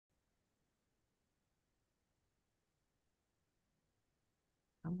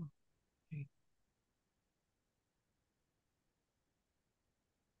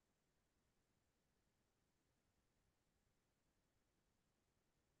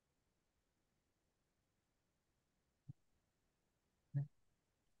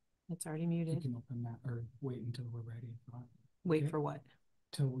It's already You muted. can open that or wait until we're ready. Wait Okay. for what?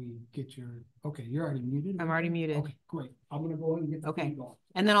 Till we get your, okay, you're already muted. I'm already muted. Okay, great. I'm gonna go ahead and get the Okay. thing going.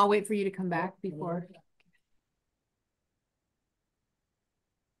 And then I'll wait for you to come back before.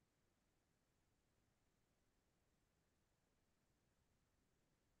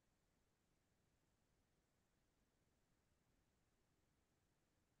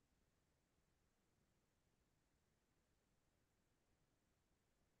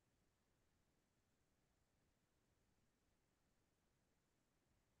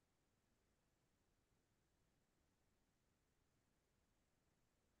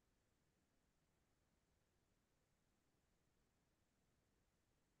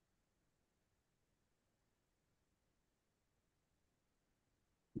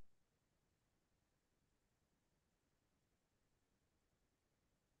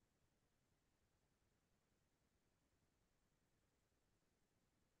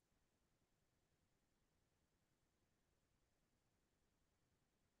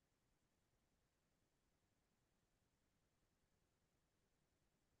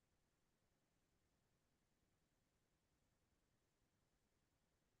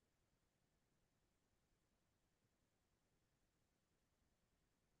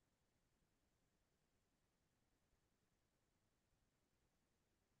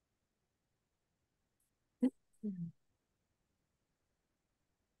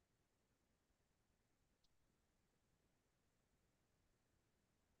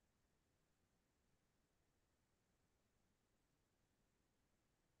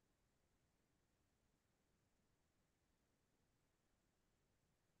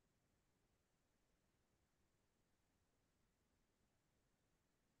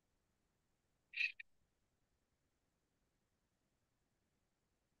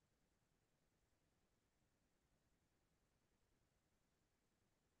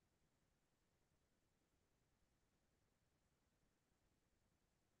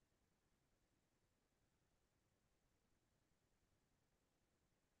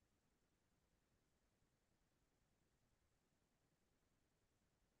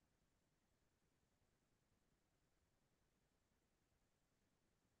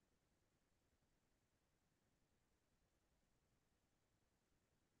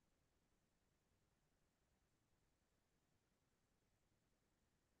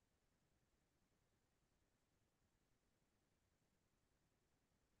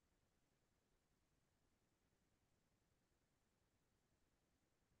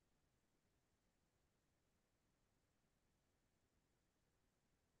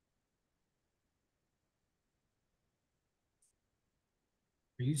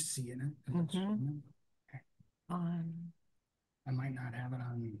 Are you seeing it? Okay. I might not have it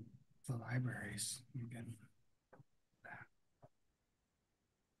on the libraries. You get that.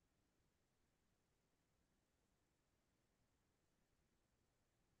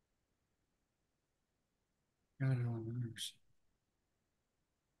 Got it on yours.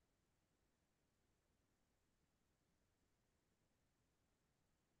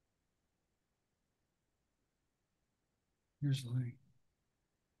 Here's the link.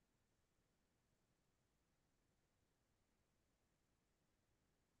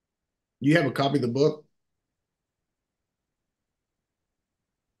 You have a copy of the book?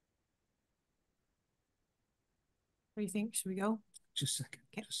 What do you think? Should we go? Just a second.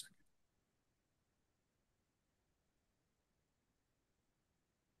 Okay. Just a second.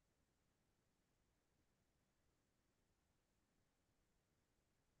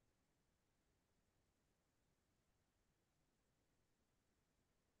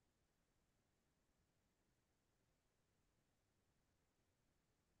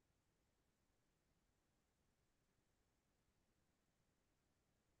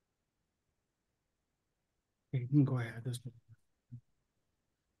 Okay, you can go ahead. This book.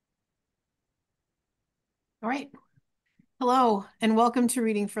 All right. Hello, and welcome to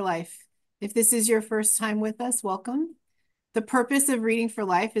Reading for Life. If this is your first time with us, welcome. The purpose of Reading for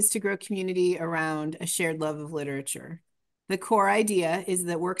Life is to grow community around a shared love of literature. The core idea is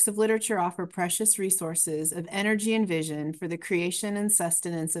that works of literature offer precious resources of energy and vision for the creation and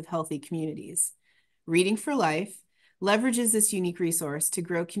sustenance of healthy communities. Reading for Life leverages this unique resource to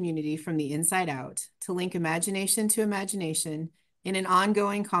grow community from the inside out, to link imagination to imagination in an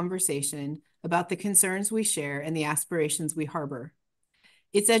ongoing conversation about the concerns we share and the aspirations we harbor.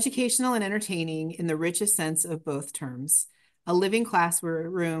 It's educational and entertaining in the richest sense of both terms, a living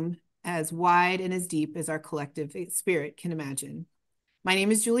classroom as wide and as deep as our collective spirit can imagine. My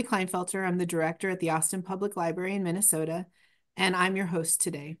name is Julie Kleinfelter. I'm the director at the Austin Public Library in Minnesota, and I'm your host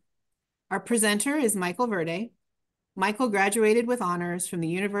today. Our presenter is Michael Verde. Michael graduated with honors from the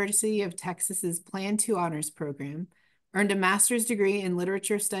University of Texas's Plan 2 honors program, earned a master's degree in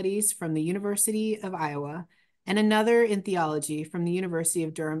literature studies from the University of Iowa, and another in theology from the University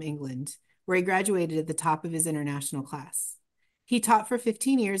of Durham, England, where he graduated at the top of his international class. He taught for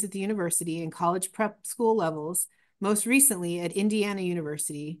 15 years at the university and college prep school levels, most recently at Indiana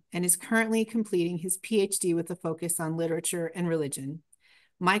University, and is currently completing his PhD with a focus on literature and religion.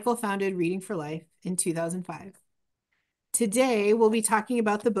 Michael founded Reading for Life in 2005. Today, we'll be talking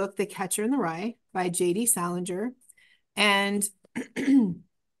about the book, The Catcher in the Rye by J.D. Salinger. And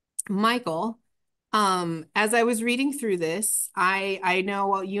Michael, as I was reading through this, I know,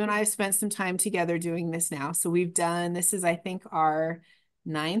 well, you and I have spent some time together doing this now. So this is, I think, our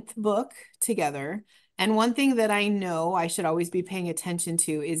 9th book together. And one thing that I know I should always be paying attention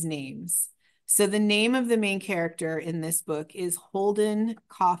to is names. So the name of the main character in this book is Holden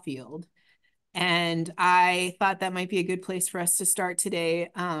Caulfield. And I thought that might be a good place for us to start today.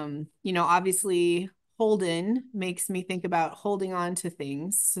 Obviously, Holden makes me think about holding on to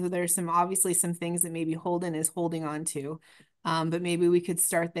things. So there's obviously some things that maybe Holden is holding on to. But maybe we could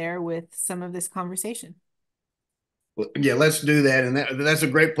start there with some of this conversation. Well, yeah, let's do that. And that's a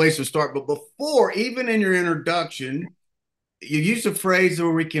great place to start. But before, even in your introduction, you use a phrase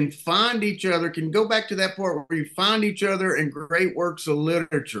where we can find each other. Can you go back to that part where you find each other in great works of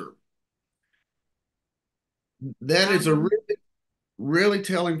literature? That is a really, really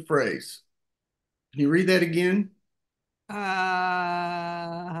telling phrase. Can you read that again?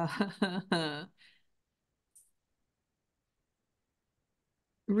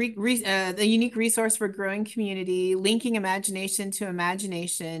 The unique resource for growing community, linking imagination to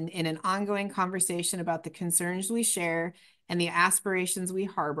imagination in an ongoing conversation about the concerns we share and the aspirations we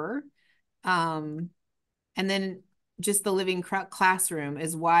harbor. And then just the living classroom,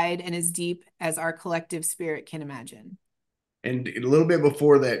 as wide and as deep as our collective spirit can imagine. And a little bit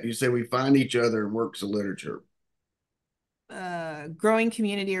before that, you say we find each other in works of literature. Growing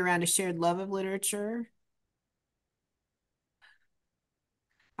community around a shared love of literature.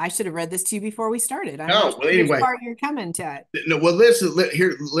 I should have read this to you before we started. I'm not sure anyway, which part you're coming to. No, well,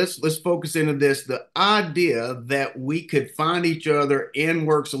 let's focus into this. The idea that we could find each other in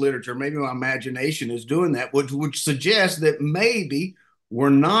works of literature, maybe my imagination is doing that, which suggests that maybe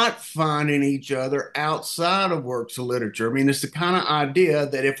we're not finding each other outside of works of literature. I mean, it's the kind of idea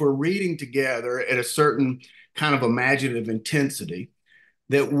that if we're reading together at a certain kind of imaginative intensity,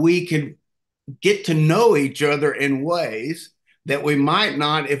 that we can get to know each other in ways that we might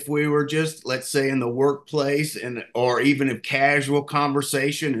not if we were just, let's say, in the workplace or even in casual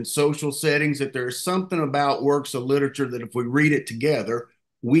conversation and social settings, that there's something about works of literature that if we read it together,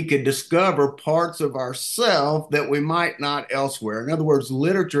 we could discover parts of ourselves that we might not elsewhere. In other words,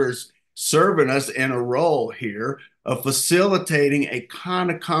 literature is serving us in a role here of facilitating a kind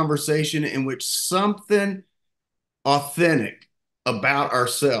of conversation in which something authentic about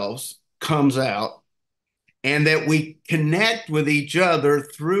ourselves comes out, and that we connect with each other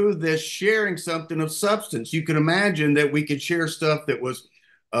through this sharing something of substance. You can imagine that we could share stuff that was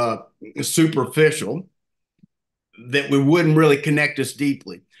superficial, that we wouldn't really connect us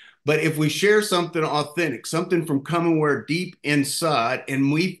deeply. But if we share something authentic, something from coming where deep inside,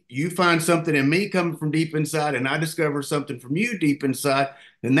 and you find something in me coming from deep inside, and I discover something from you deep inside,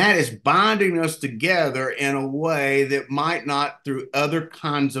 then that is binding us together in a way that might not through other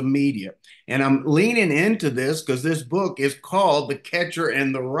kinds of media. And I'm leaning into this because this book is called The Catcher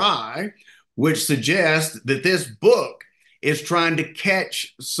in the Rye, which suggests that this book is trying to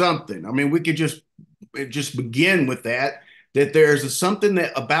catch something. I mean, we could just begin with that there's something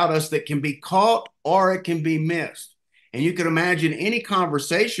that about us that can be caught or it can be missed. And you can imagine any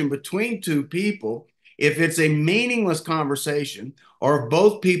conversation between two people, if it's a meaningless conversation or if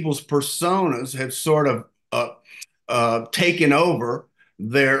both people's personas have sort of taken over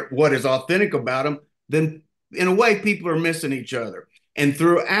what is authentic about them, then in a way people are missing each other. And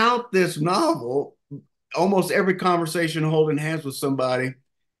throughout this novel, almost every conversation Holden has with somebody,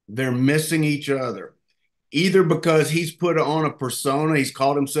 they're missing each other. Either because he's put on a persona, he's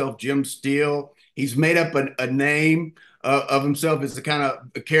called himself Jim Steele, he's made up a name of himself as a kind of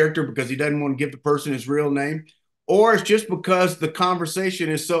a character because he doesn't want to give the person his real name, or it's just because the conversation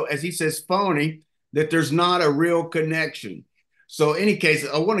is so, as he says, phony, that there's not a real connection. So in any case,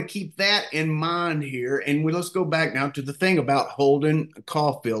 I want to keep that in mind here. And let's go back now to the thing about Holden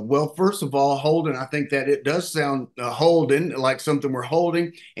Caulfield. Well, first of all, Holden, I think that it does sound Holden, like something we're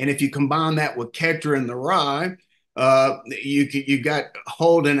holding. And if you combine that with Catcher in the Rye, you got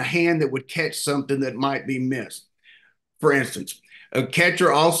holding a hand that would catch something that might be missed. For instance, A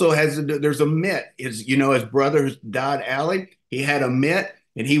catcher also there's a mitt. His brother who died, Allie, he had a mitt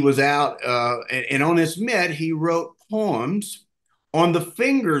and he was out, and on his mitt, he wrote poems on the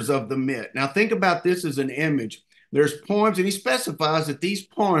fingers of the mitt. Now, think about this as an image. There's poems, and he specifies that these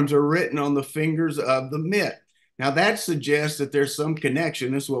poems are written on the fingers of the mitt. Now, that suggests that there's some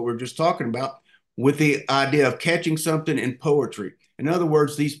connection. This is what we're just talking about with the idea of catching something in poetry. In other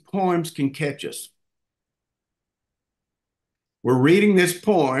words, these poems can catch us. We're reading this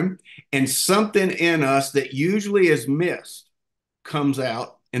poem, and something in us that usually is missed comes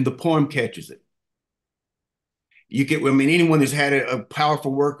out, and the poem catches it. Anyone who's had a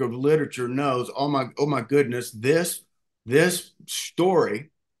powerful work of literature knows, oh my goodness, this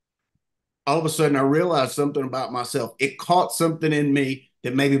story, all of a sudden I realized something about myself. It caught something in me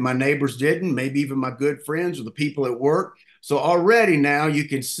that maybe my neighbors didn't, maybe even my good friends or the people at work. So already now you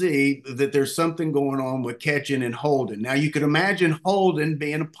can see that there's something going on with catching and holding. Now you could imagine holding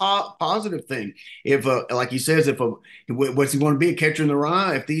being a positive thing. If, like he says, what's he going to be, a catcher in the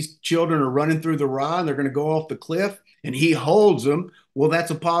rye? If these children are running through the rye and they're going to go off the cliff and he holds them, well,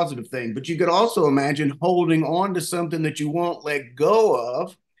 that's a positive thing. But you could also imagine holding on to something that you won't let go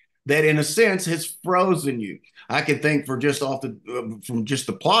of, that in a sense has frozen you. I can think from just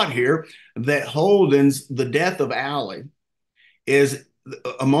the plot here that Holden's The Death of Allie is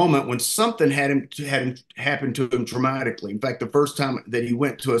a moment when something had happened to him traumatically. In fact, the first time that he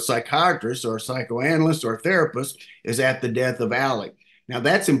went to a psychiatrist or a psychoanalyst or a therapist is at the death of Allie. Now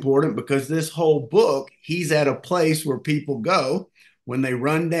that's important because this whole book, he's at a place where people go when they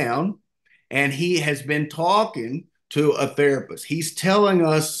run down, and he has been talking to a therapist. He's telling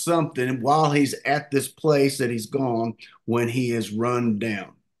us something while he's at this place that he's gone when he is run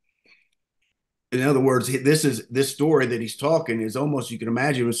down. In other words, this story that he's talking is almost, you can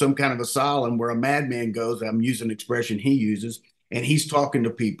imagine, with some kind of asylum where a madman goes. I'm using an expression he uses, and he's talking to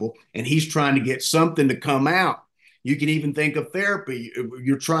people and he's trying to get something to come out. You can even think of therapy.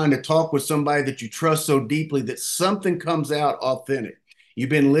 You're trying to talk with somebody that you trust so deeply that something comes out authentic. You've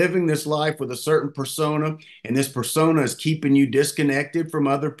been living this life with a certain persona, and this persona is keeping you disconnected from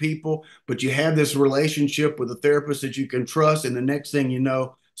other people, but you have this relationship with a therapist that you can trust, and the next thing you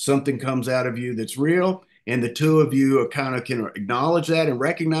know, something comes out of you that's real, and the two of you are kind of can acknowledge that and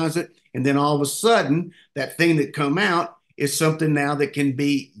recognize it, and then all of a sudden, that thing that come out is something now that can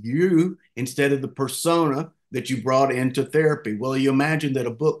be you instead of the persona that you brought into therapy. Well, you imagine that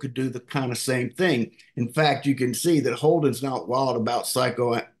a book could do the kind of same thing. In fact, you can see that Holden's not wild about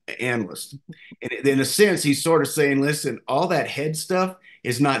psychoanalysts. And in a sense, he's sort of saying, listen, all that head stuff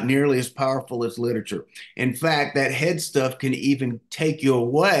is not nearly as powerful as literature. In fact, that head stuff can even take you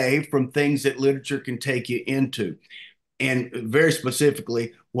away from things that literature can take you into. And very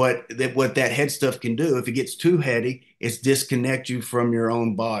specifically, what that head stuff can do, if it gets too heady, is disconnect you from your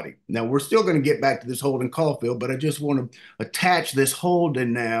own body. Now, we're still going to get back to this Holden Caulfield, but I just want to attach this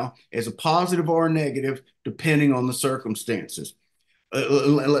Holden now as a positive or a negative, depending on the circumstances.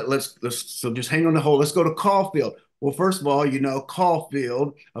 So just hang on the hold. Let's go to Caulfield. Well, first of all,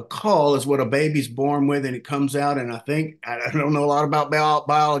 Caulfield, a caul is what a baby's born with, and it comes out. And I don't know a lot about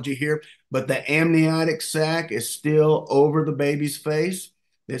biology here, but the amniotic sac is still over the baby's face.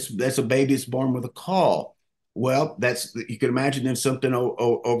 That's a baby that's born with a caul. Well, you can imagine then something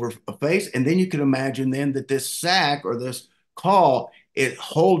over a face, and then you can imagine then that this sac or this caul,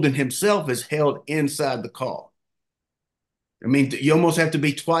 Holden himself is held inside the caul. I mean, you almost have to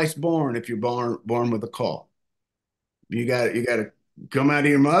be twice born if you're born with a caul. You got to come out of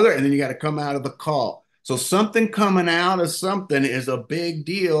your mother, and then you got to come out of the caul. So something coming out of something is a big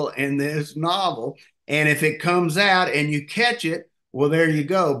deal in this novel. And if it comes out and you catch it, well, there you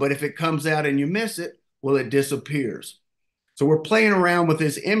go. But if it comes out and you miss it, well, it disappears. So we're playing around with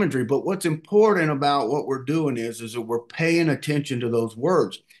this imagery. But what's important about what we're doing is that we're paying attention to those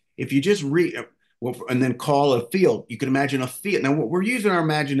words. If you just read, well, and then call a field. You can imagine a field. Now, we're using our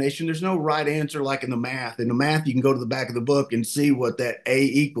imagination. There's no right answer like in the math. In the math, you can go to the back of the book and see what that A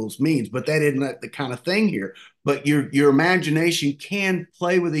equals means, but that isn't the kind of thing here. But your imagination can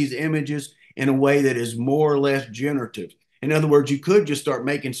play with these images in a way that is more or less generative. In other words, you could just start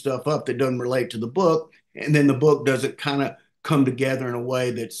making stuff up that doesn't relate to the book, and then the book doesn't kind of come together in a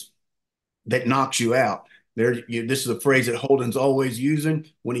way that knocks you out. This is a phrase that Holden's always using.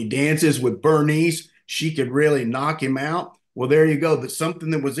 When he dances with Bernice, she could really knock him out. Well, there you go. That's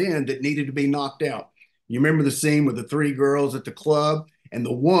something that was in that needed to be knocked out. You remember the scene with the three girls at the club, and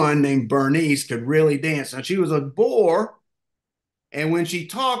the one named Bernice could really dance. Now, she was a bore, and when she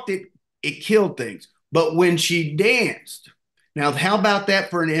talked, it killed things. But when she danced, now how about that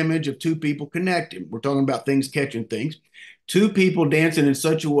for an image of two people connecting? We're talking about things catching things. Two people dancing in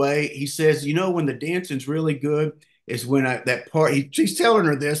such a way. He says, you know, when the dancing's really good is when that part, she's telling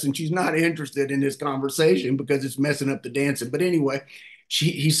her this and she's not interested in this conversation because it's messing up the dancing. But anyway,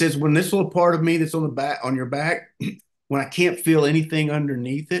 he says, when this little part of me that's on the back, on your back, when I can't feel anything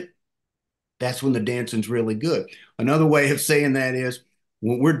underneath it, that's when the dancing's really good. Another way of saying that is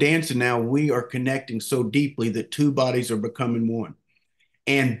when we're dancing now, we are connecting so deeply that two bodies are becoming one.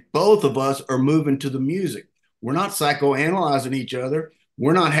 And both of us are moving to the music. We're not psychoanalyzing each other.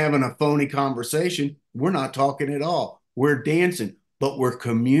 We're not having a phony conversation. We're not talking at all. We're dancing, but we're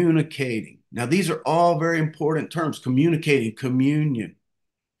communicating. Now, these are all very important terms: communicating, communion.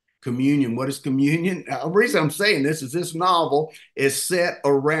 Communion. What is communion? The reason I'm saying this is this novel is set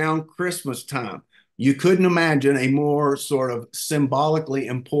around Christmas time. You couldn't imagine a more sort of symbolically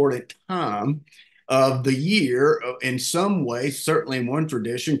important time of the year. In some way, certainly in one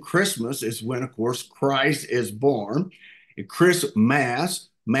tradition, Christmas is when, of course, Christ is born.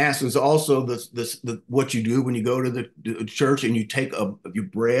 Mass is also what you do when you go to the church and you take your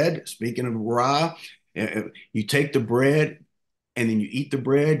bread. Speaking of rye, you take the bread and then you eat the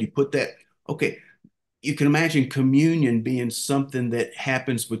bread, you put that, okay, you can imagine communion being something that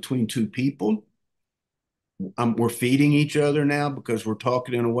happens between two people. We're feeding each other now because we're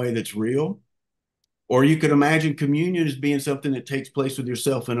talking in a way that's real. Or you could imagine communion as being something that takes place with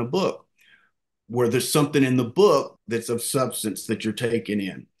yourself in a book, where there's something in the book that's of substance that you're taking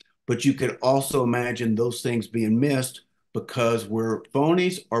in. But you could also imagine those things being missed because we're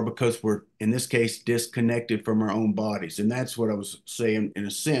phonies or because we're, in this case, disconnected from our own bodies. And that's what I was saying in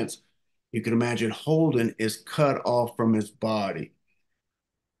a sense. You can imagine Holden is cut off from his body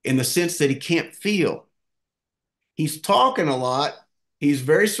in the sense that he can't feel. He's talking a lot. He's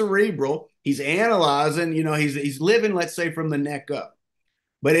very cerebral. He's analyzing, you know, he's living, let's say, from the neck up.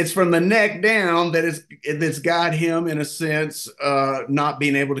 But it's from the neck down that's got him, in a sense, not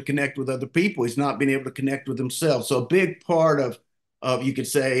being able to connect with other people. He's not being able to connect with himself. So a big part of you could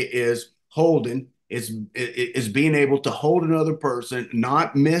say is Holden is being able to hold another person,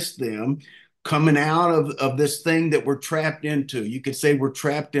 not miss them, coming out of this thing that we're trapped into. You could say we're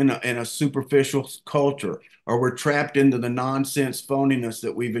trapped in a superficial culture, or we're trapped into the nonsense phoniness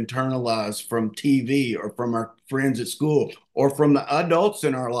that we've internalized from TV or from our friends at school or from the adults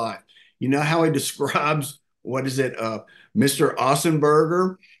in our life. You know how he describes, what is it, Mr.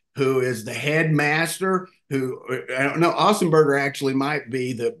 Ossenberger, who is the headmaster, who, I don't know, Ossenberger actually might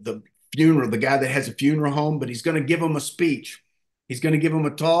be the the guy that has a funeral home, but he's going to give him a speech. He's going to give him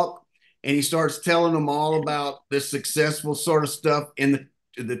a talk, and he starts telling them all about this successful sort of stuff in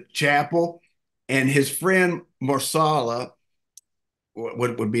the chapel. And his friend Marsala,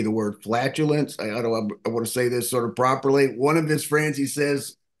 what would be the word, flatulence? I want to say this sort of properly. One of his friends, he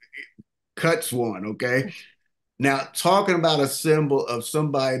says, cuts one. Okay. Now, talking about a symbol of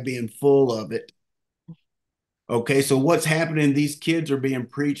somebody being full of it. Okay. So what's happening? These kids are being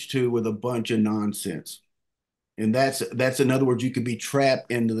preached to with a bunch of nonsense. And that's in other words, you could be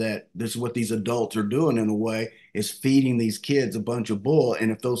trapped into that. This is what these adults are doing in a way, is feeding these kids a bunch of bull.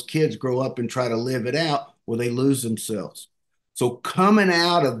 And if those kids grow up and try to live it out, well, they lose themselves. So coming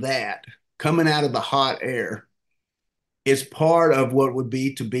out of that, coming out of the hot air, is part of what would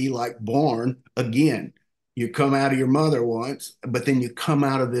be to be like born again. You come out of your mother once, but then you come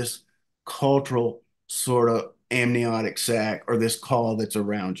out of this cultural sort of amniotic sac, or this call that's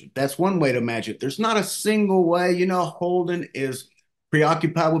around you. That's one way to imagine it. There's not a single way. You know, Holden is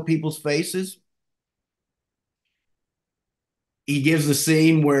preoccupied with people's faces. He gives the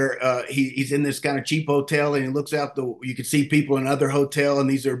scene where he's in this kind of cheap hotel and he looks out you can see people in another hotel, and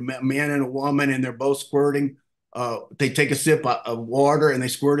these are man and a woman, and they're both squirting. They take a sip of water and they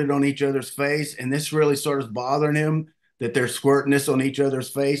squirt it on each other's face. And this really sort of bothering him, that they're squirting this on each other's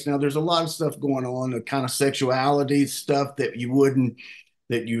face. Now, there's a lot of stuff going on, the kind of sexuality stuff that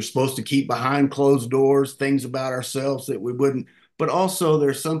you're supposed to keep behind closed doors, things about ourselves that we wouldn't. But also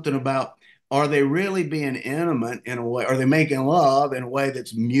there's something about, are they really being intimate in a way? Are they making love in a way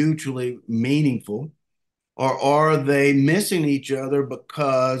that's mutually meaningful? Or are they missing each other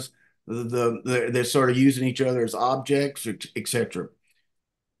because they're sort of using each other as objects, etc.?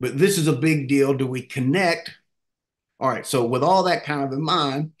 But this is a big deal. Do we connect? All right. So with all that kind of in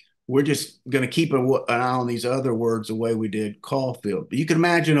mind, we're just going to keep an eye on these other words the way we did call field. But you can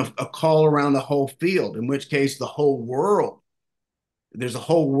imagine a call around the whole field, in which case the whole world, there's a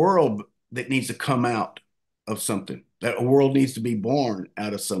whole world that needs to come out of something. That a world needs to be born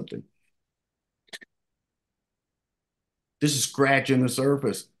out of something. This is scratching the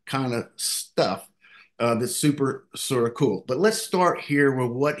surface kind of stuff. that's super sort of cool. But let's start here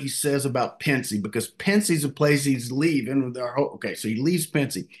with what he says about Pensy, because Pensy's a place he's leaving with our whole, okay, so he leaves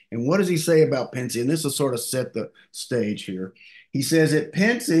Pensy. And what does he say about Pensy? And this will sort of set the stage here. He says at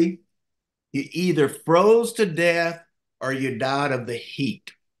Pensy, you either froze to death or you died of the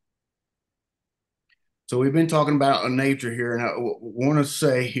heat. So we've been talking about nature here, and I want to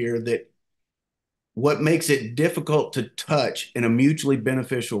say here that what makes it difficult to touch in a mutually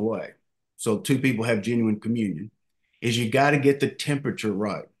beneficial way, so two people have genuine communion, is you got to get the temperature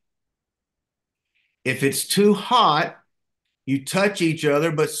right. If it's too hot, you touch each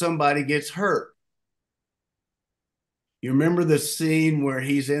other, but somebody gets hurt. You remember the scene where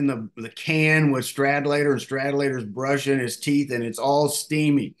he's in the can with Stradlater, and Stradlater's brushing his teeth and it's all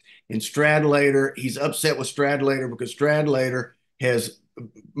steamy. And Stradlater, he's upset with Stradlater because Stradlater has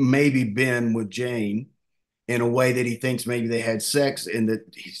maybe been with Jane in a way that he thinks maybe they had sex, and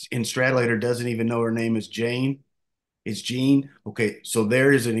Stradlater doesn't even know her name is Jane. It's Jean. Okay, so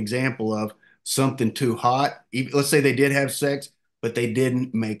there is an example of something too hot. Let's say they did have sex, but they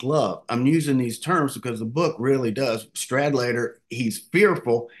didn't make love. I'm using these terms because the book really does. Stradlater, he's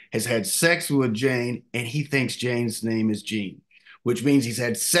fearful, has had sex with Jane, and he thinks Jane's name is Jean, which means he's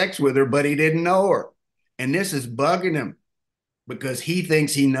had sex with her, but he didn't know her. And this is bugging him because he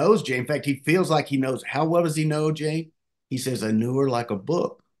thinks he knows Jane. In fact, he feels like he knows. How well does he know Jane? He says, I knew her like a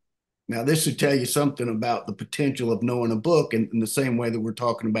book. Now, this should tell you something about the potential of knowing a book in the same way that we're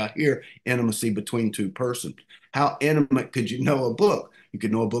talking about here, intimacy between two persons. How intimate could you know a book? You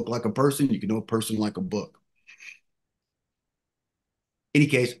could know a book like a person. You could know a person like a book. In any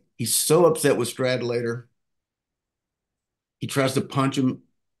case, he's so upset with Stradlater. He tries to punch him.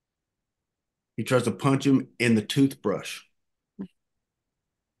 He tries to punch him in the toothbrush.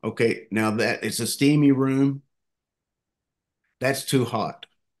 Okay, now that it's a steamy room. That's too hot.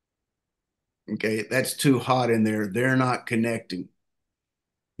 Okay, that's too hot in there. They're not connecting.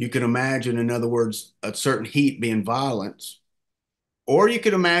 You can imagine, in other words, a certain heat being violence. Or you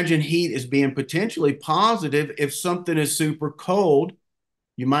could imagine heat as being potentially positive. If something is super cold,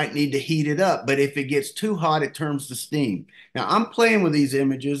 you might need to heat it up. But if it gets too hot, it turns to steam. Now, I'm playing with these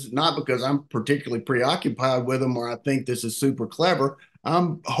images, not because I'm particularly preoccupied with them or I think this is super clever.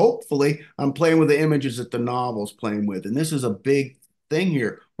 Hopefully, I'm playing with the images that the novel's playing with. And this is a big thing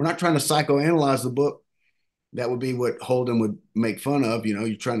here. We're not trying to psychoanalyze the book. That would be what Holden would make fun of. You know,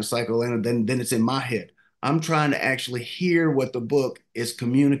 you're trying to psychoanalyze, then it's in my head. I'm trying to actually hear what the book is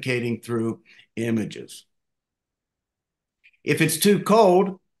communicating through images. If it's too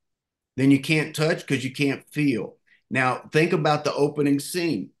cold, then you can't touch because you can't feel. Now, think about the opening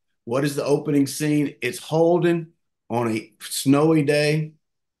scene. What is the opening scene? It's Holden on a snowy day.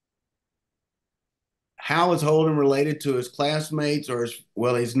 How is Holden related to his classmates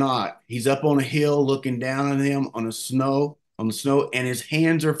well, he's not. He's up on a hill looking down on them on the snow, and his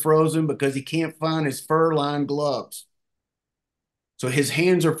hands are frozen because he can't find his fur-lined gloves. So his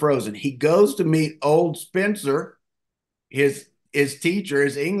hands are frozen. He goes to meet old Spencer, his teacher,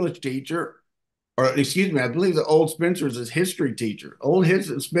 his English teacher, or excuse me, I believe the old Spencer is his history teacher.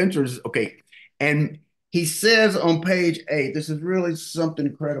 Spencer's okay. And he says on page 8, this is really something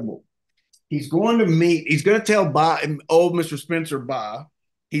incredible. He's going to tell old Mr. Spencer bye.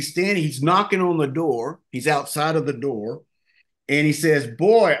 He's knocking on the door. He's outside of the door. And he says,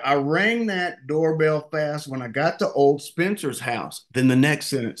 boy, I rang that doorbell fast when I got to old Spencer's house. Then the next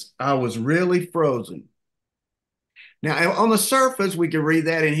sentence, I was really frozen. Now, on the surface, we could read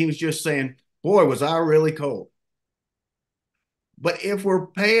that and he was just saying, boy, was I really cold. But if we're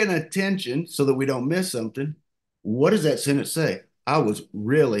paying attention so that we don't miss something, what does that sentence say? I was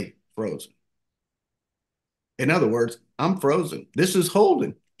really frozen. In other words, I'm frozen. This is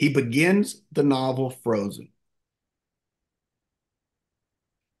Holden. He begins the novel frozen.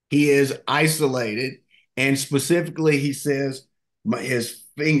 He is isolated, and specifically, he says,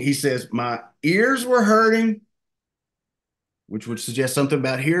 my ears were hurting, which would suggest something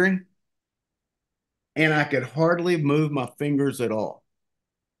about hearing, and I could hardly move my fingers at all.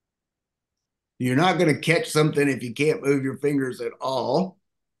 You're not going to catch something if you can't move your fingers at all.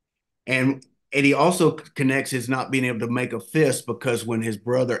 And he also connects his not being able to make a fist because when his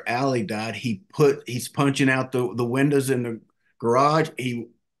brother Allie died, he's punching out the windows in the garage. He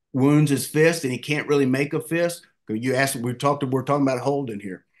wounds his fist and he can't really make a fist. You asked, we're talking about Holden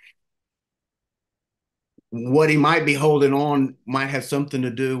here. What he might be holding on might have something to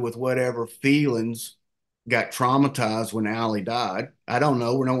do with whatever feelings got traumatized when Allie died. I don't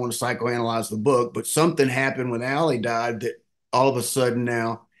know. We don't want to psychoanalyze the book, but something happened when Allie died that all of a sudden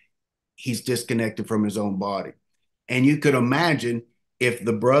now he's disconnected from his own body. And you could imagine if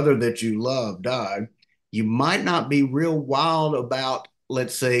the brother that you love died You might not be real wild about,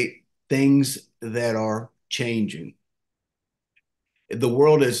 let's say, things that are changing. The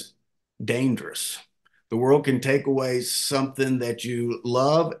world is dangerous. The world can take away something that you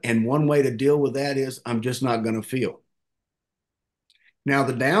love, and one way to deal with that is I'm just not going to feel. Now,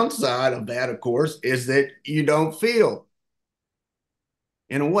 the downside of that, of course, is that you don't feel.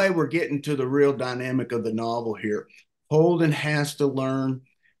 In a way, we're getting to the real dynamic of the novel here. Holden has to learn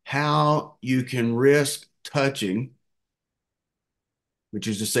how you can risk touching, which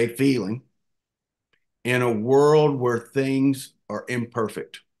is to say feeling, in a world where things are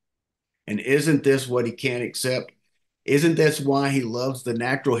imperfect. And isn't this what he can't accept? Isn't this why he loves the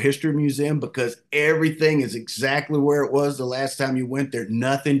Natural History Museum? Because everything is exactly where it was the last time you went there.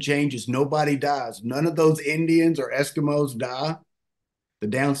 Nothing changes. Nobody dies. None of those Indians or Eskimos die. The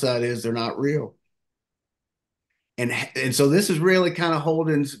downside is they're not real. And so this is really kind of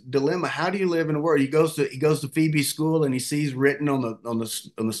Holden's dilemma. How do you live in a world? He goes to Phoebe's school and he sees written on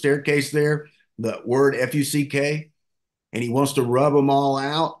the staircase there the word Fuck, and he wants to rub them all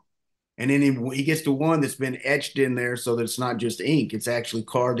out. And then he gets to one that's been etched in there so that it's not just ink, it's actually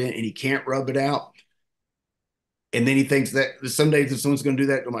carved in, and he can't rub it out. And then he thinks that someday if someone's going to do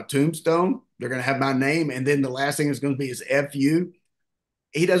that to my tombstone, they're going to have my name, and then the last thing is going to be is FU.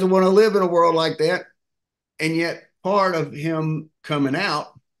 He doesn't want to live in a world like that. And yet part of him coming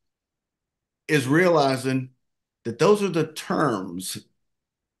out is realizing that those are the terms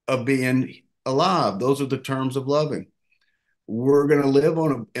of being alive. Those are the terms of loving. We're going to live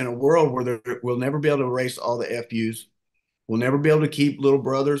in a world where we'll never be able to erase all the FUs. We'll never be able to keep little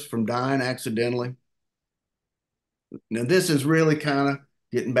brothers from dying accidentally. Now, this is really kind of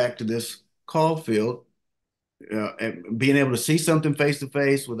getting back to this Caulfield, and being able to see something face to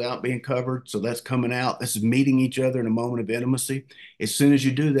face without being covered. So that's coming out. This is meeting each other in a moment of intimacy. As soon as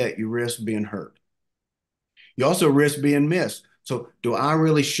you do that, you risk being hurt. You also risk being missed. So do I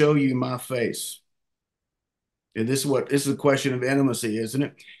really show you my face? And this is a question of intimacy, isn't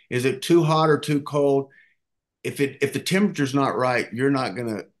it? Is it too hot or too cold? If the temperature's not right, you're not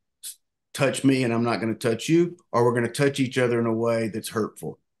going to touch me and I'm not going to touch you, or we're going to touch each other in a way that's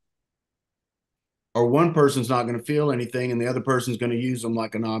hurtful. Or one person's not going to feel anything and the other person's going to use them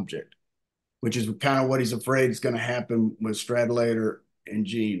like an object, which is kind of what he's afraid is going to happen with Stradlater and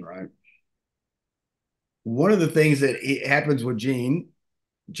Jean, right? One of the things that happens with Jane,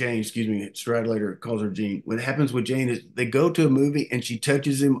 excuse me, Stradlater calls her Jean. What happens with Jane is they go to a movie and she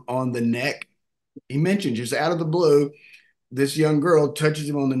touches him on the neck. He mentioned just out of the blue, this young girl touches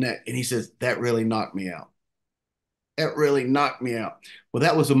him on the neck and he says, that really knocked me out. That really knocked me out. Well,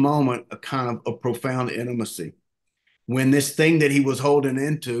 that was a moment, a kind of a profound intimacy. When this thing that he was holding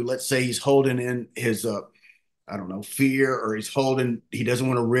into, let's say he's holding in his, I don't know, fear, or he doesn't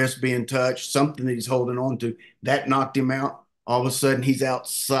want to risk being touched, something that he's holding on to, that knocked him out. All of a sudden, he's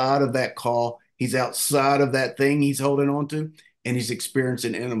outside of that call. He's outside of that thing he's holding on to, and he's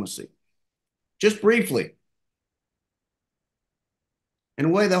experiencing intimacy. Just briefly. In a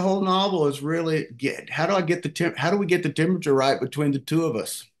way, the whole novel is really how do we get the temperature right between the two of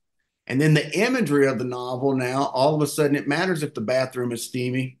us? And then the imagery of the novel now, all of a sudden, it matters if the bathroom is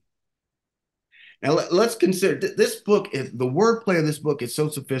steamy. Now, let's consider this book. The wordplay of this book is so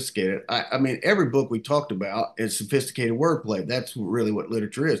sophisticated. I mean, every book we talked about is sophisticated wordplay. That's really what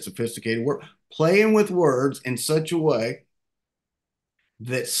literature is, sophisticated word. Playing with words in such a way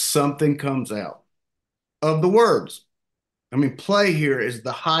that something comes out of the words. I mean, play here is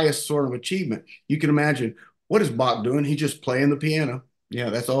the highest sort of achievement. You can imagine, what is Bach doing? He's just playing the piano. Yeah,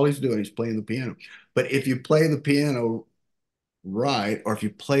 that's all he's doing. He's playing the piano. But if you play the piano right, or if you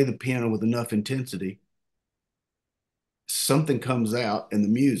play the piano with enough intensity, something comes out in the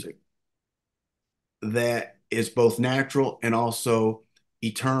music that is both natural and also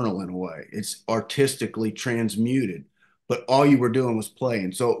eternal in a way. It's artistically transmuted, but all you were doing was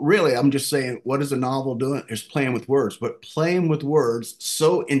playing. So really, I'm just saying, what is a novel doing? It's playing with words, but playing with words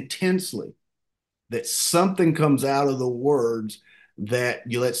so intensely that something comes out of the words that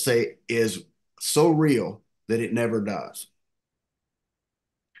you, let's say, is so real that it never dies.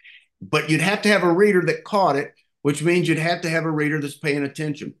 But you'd have to have a reader that caught it, which means you'd have to have a reader that's paying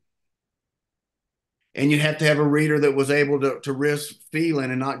attention. And you'd have to have a reader that was able to risk feeling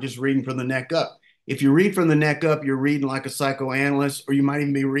and not just reading from the neck up. If you read from the neck up, you're reading like a psychoanalyst, or you might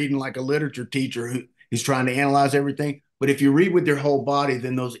even be reading like a literature teacher who's trying to analyze everything. But if you read with your whole body,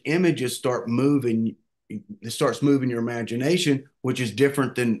 then those images start moving. It starts moving your imagination, which is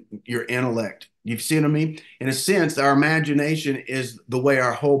different than your intellect. You see what I mean? In a sense, our imagination is the way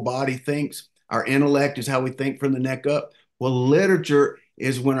our whole body thinks. Our intellect is how we think from the neck up. Well, literature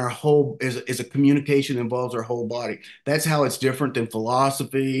is when our whole is a communication that involves our whole body. That's how it's different than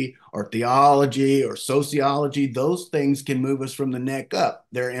philosophy or theology or sociology. Those things can move us from the neck up.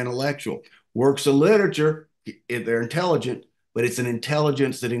 They're intellectual. Works of literature, they're intelligent, but it's an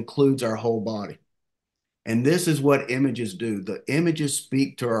intelligence that includes our whole body. And this is what images do. The images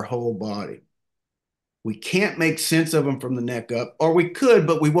speak to our whole body. We can't make sense of them from the neck up, or we could,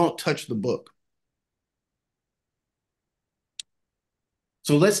 but we won't touch the book.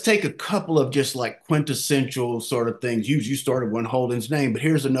 So let's take a couple of just like quintessential sort of things. You started one, Holden's name, but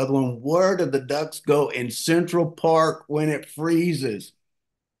here's another one. Where do the ducks go in Central Park when it freezes?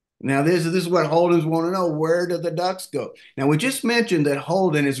 Now, this is what Holden's want to know. Where do the ducks go? Now, we just mentioned that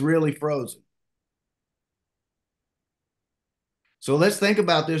Holden is really frozen. So let's think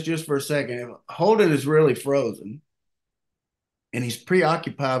about this just for a second. If Holden is really frozen and he's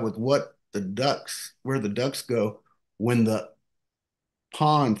preoccupied with where the ducks go when the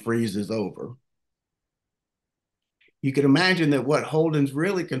pond freezes over, you can imagine that what Holden's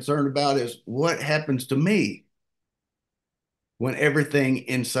really concerned about is what happens to me when everything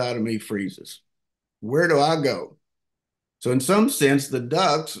inside of me freezes. Where do I go? So in some sense, the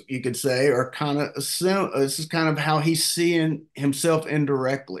ducks, you could say, are kind of, this is kind of how he's seeing himself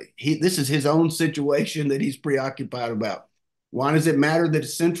indirectly. This is his own situation that he's preoccupied about. Why does it matter that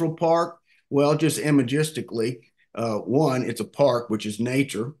it's Central Park? Well, just imagistically, one, it's a park, which is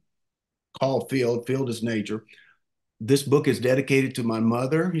nature, called field. Field is nature. This book is dedicated to my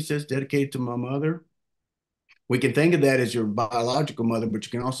mother. He says, dedicated to my mother. We can think of that as your biological mother, but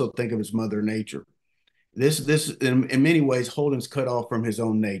you can also think of as Mother Nature. This in many ways, Holden's cut off from his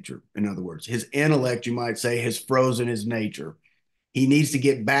own nature. In other words, his intellect, you might say, has frozen his nature. He needs to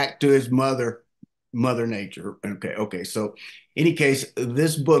get back to his Mother Nature. Okay. So, any case,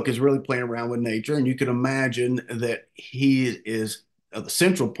 this book is really playing around with nature, and you can imagine that he is the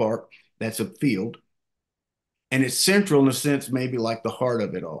Central Park. That's a field, and it's central in a sense, maybe like the heart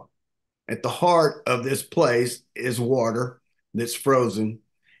of it all. At the heart of this place is water that's frozen.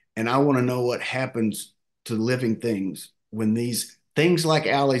 And I want to know what happens to living things when these things like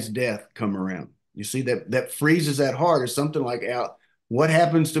Allie's death come around. You see, that freezes that heart is something like, Al, what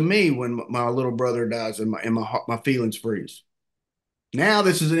happens to me when my little brother dies and my feelings freeze? Now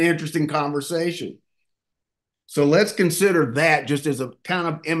this is an interesting conversation. So let's consider that just as a kind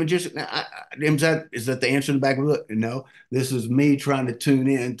of imagistic. Now, is that the answer in the back of the book? No, this is me trying to tune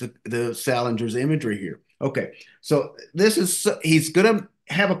in to the Salinger's imagery here. Okay, so he's going to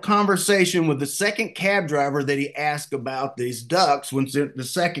have a conversation with the second cab driver that he asked about these ducks when the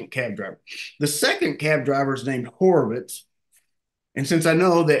second cab driver. The second cab driver is named Horvitz. And since I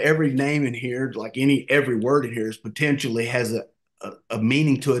know that every name in here, like every word in here is potentially has a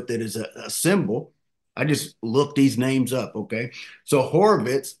meaning to it that is a symbol, I just looked these names up, okay? So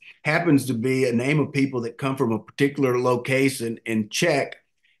Horvitz happens to be a name of people that come from a particular location in Czech,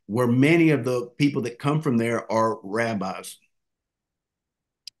 where many of the people that come from there are rabbis.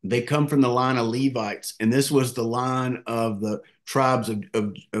 They come from the line of Levites, and this was the line of the tribes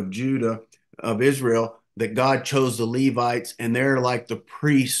of Judah, of Israel, that God chose the Levites, and they're like the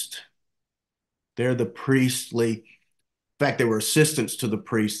priest. They're the priestly. In fact, they were assistants to the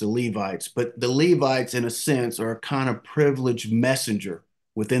priests, the Levites. But the Levites, in a sense, are a kind of privileged messenger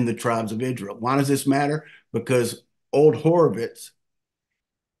within the tribes of Israel. Why does this matter? Because old Horvitz,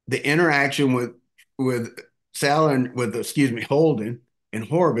 the interaction with Holden and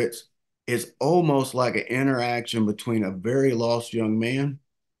Horvitz is almost like an interaction between a very lost young man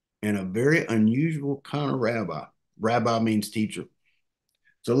and a very unusual kind of rabbi. Rabbi means teacher.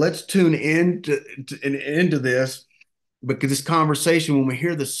 So let's tune into this, because this conversation, when we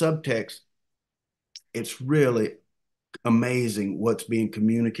hear the subtext, it's really amazing what's being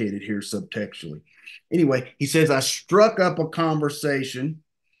communicated here subtextually. Anyway, he says, I struck up a conversation.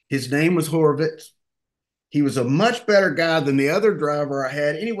 His name was Horvitz. He was a much better guy than the other driver I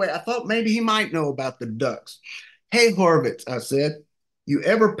had. Anyway, I thought maybe he might know about the ducks. Hey, Horvitz, I said, you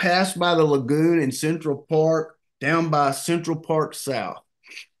ever pass by the lagoon in Central Park, down by Central Park South?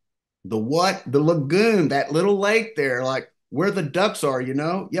 The what? The lagoon, that little lake there, like where the ducks are, you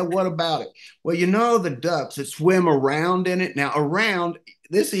know? Yeah, what about it? Well, you know, the ducks that swim around in it. Now, around,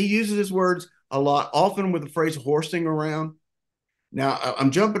 he uses his words a lot, often with the phrase horsing around. Now,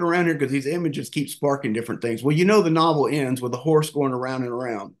 I'm jumping around here because these images keep sparking different things. Well, you know, the novel ends with a horse going around and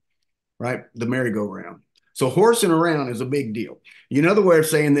around, right? The merry-go-round. So horsing around is a big deal. Another way of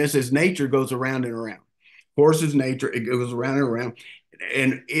saying this is nature goes around and around. Horse is nature. It goes around and around.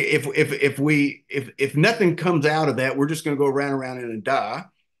 And if nothing comes out of that, we're just going to go around and die.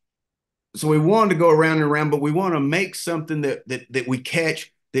 So we want to go around and around, but we want to make something that we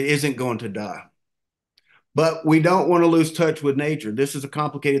catch that isn't going to die. But we don't want to lose touch with nature. This is a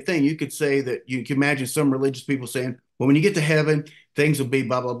complicated thing. You could say that you can imagine some religious people saying, well, when you get to heaven, things will be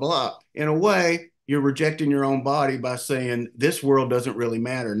blah, blah, blah. In a way, you're rejecting your own body by saying this world doesn't really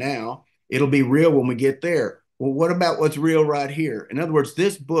matter now. It'll be real when we get there. Well, what about what's real right here? In other words,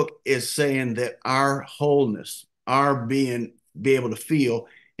 this book is saying that our wholeness, our be able to feel,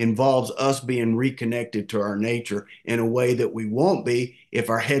 involves us being reconnected to our nature in a way that we won't be if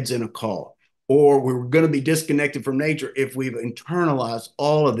our head's in a call, or we're going to be disconnected from nature if we've internalized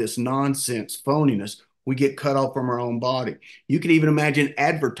all of this nonsense, phoniness. We get cut off from our own body. You can even imagine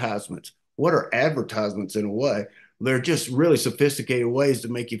advertisements. What are advertisements in a way? They're just really sophisticated ways to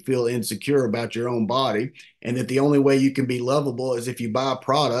make you feel insecure about your own body, and that the only way you can be lovable is if you buy a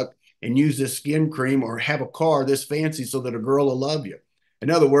product and use this skin cream or have a car this fancy so that a girl will love you.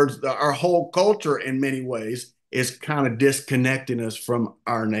 In other words, our whole culture in many ways is kind of disconnecting us from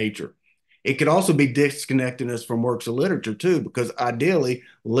our nature. It could also be disconnecting us from works of literature too, because ideally,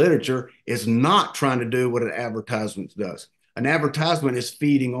 literature is not trying to do what an advertisement does. An advertisement is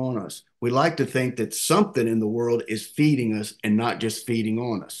feeding on us. We like to think that something in the world is feeding us and not just feeding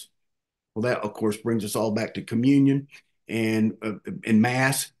on us. Well, that of course brings us all back to communion and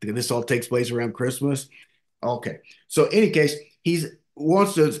mass. This all takes place around Christmas. Okay, so in any case, he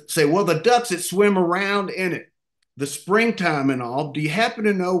wants to say, well, the ducks that swim around in it, the springtime and all, do you happen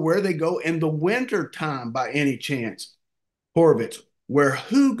to know where they go in the winter time by any chance? Horvitz, where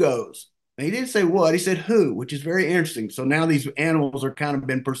who goes? And he didn't say what, he said who, which is very interesting. So now these animals are kind of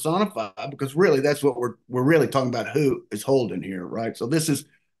been personified, because really that's what we're really talking about, who is holding here, right? So this is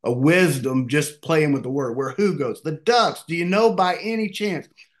a wisdom just playing with the word, where who goes. The ducks, do you know by any chance?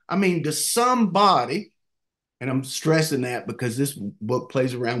 I mean, does somebody, and I'm stressing that because this book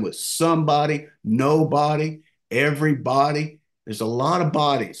plays around with somebody, nobody, everybody. There's a lot of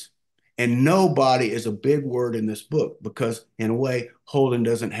bodies. And nobody is a big word in this book because, in a way, Holden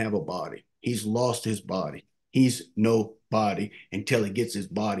doesn't have a body. He's lost his body. He's nobody until he gets his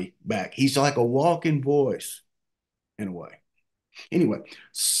body back. He's like a walking voice, in a way. Anyway,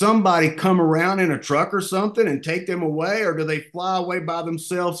 somebody come around in a truck or something and take them away, or do they fly away by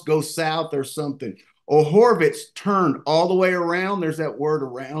themselves, go south or something? Or Horvitz turned all the way around. There's that word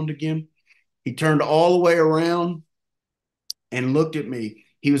around again. He turned all the way around and looked at me.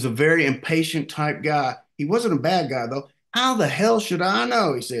 He was a very impatient type guy. He wasn't a bad guy, though. How the hell should I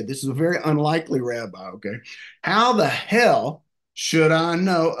know? He said, this is a very unlikely rabbi, okay? How the hell should I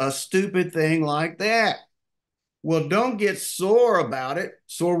know a stupid thing like that? Well, don't get sore about it.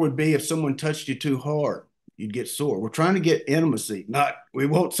 Sore would be if someone touched you too hard. You'd get sore. We're trying to get intimacy, not, we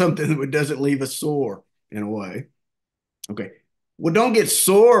want something that doesn't leave us sore in a way. Okay. Well, don't get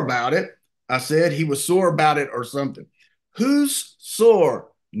sore about it. I said he was sore about it or something. Who's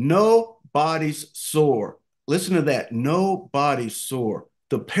sore? Nobody's sore. Listen to that. Nobody's sore.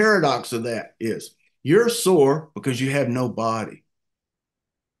 The paradox of that is you're sore because you have no body.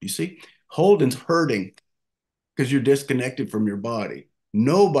 You see, Holden's hurting because you're disconnected from your body.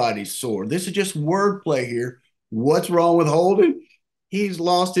 Nobody's sore. This is just wordplay here. What's wrong with Holden? He's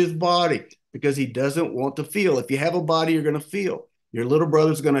lost his body because he doesn't want to feel. If you have a body, you're going to feel. Your little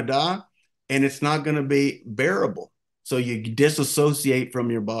brother's going to die, and it's not going to be bearable. So you disassociate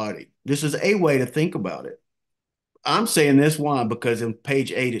from your body. This is a way to think about it. I'm saying this why? Because in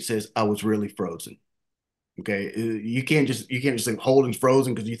page 8 it says I was really frozen. Okay, you can't just say Holden's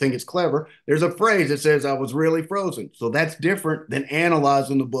frozen because you think it's clever. There's a phrase that says I was really frozen. So that's different than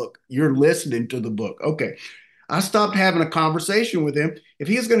analyzing the book. You're listening to the book. Okay. I stopped having a conversation with him. If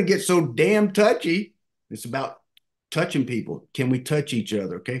he was going to get so damn touchy, it's about touching people. Can we touch each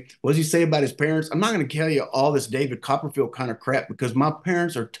other? Okay. What does he say about his parents? I'm not going to tell you all this David Copperfield kind of crap because my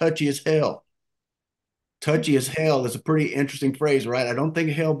parents are touchy as hell. Touchy as hell is a pretty interesting phrase, right? I don't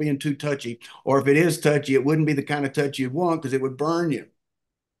think of hell being too touchy, or if it is touchy, it wouldn't be the kind of touch you'd want because it would burn you.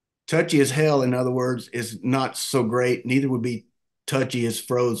 Touchy as hell, in other words, is not so great. Neither would be touchy as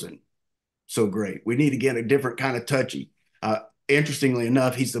frozen so great. We need to get a different kind of touchy. Interestingly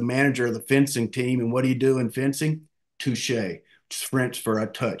enough, he's the manager of the fencing team. And what do you do in fencing? Touche, which is French for a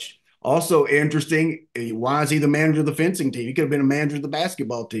touch. Also interesting, why is he the manager of the fencing team? He could have been a manager of the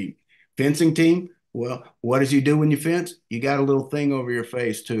basketball team. Fencing team, well, what does he do when you fence? You got a little thing over your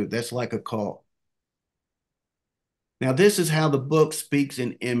face too. That's like a call. Now, this is how the book speaks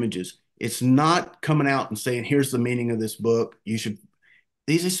in images. It's not coming out and saying, here's the meaning of this book. You should,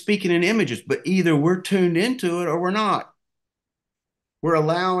 these are speaking in images, but either we're tuned into it or we're not. We're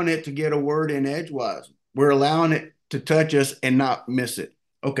allowing it to get a word in edgewise. We're allowing it to touch us and not miss it.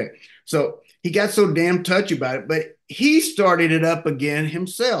 Okay. So he got so damn touchy about it, but he started it up again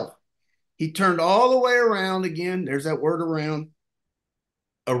himself. He turned all the way around again. There's that word around.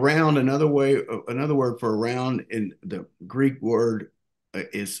 Around, another word for around in the Greek word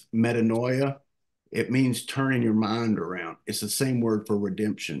is metanoia. It means turning your mind around. It's the same word for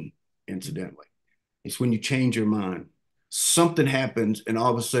redemption, incidentally. It's when you change your mind. Something happens and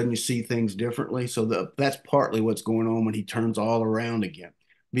all of a sudden you see things differently. So that's partly what's going on when he turns all around again.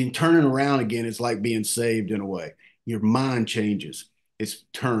 Being turning around again is like being saved in a way. Your mind changes. It's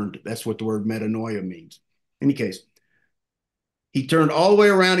turned. That's what the word metanoia means. In any case, he turned all the way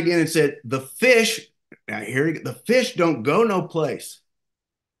around again and said, the fish, now here, the fish don't go no place.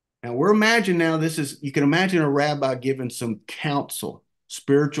 Now we're imagining now this is, you can imagine a rabbi giving some counsel,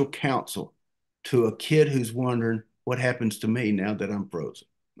 spiritual counsel to a kid who's wondering what happens to me now that I'm frozen.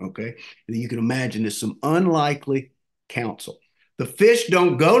 Okay. You can imagine there's some unlikely counsel. The fish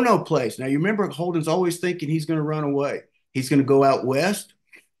don't go no place. Now you remember Holden's always thinking he's going to run away. He's going to go out west.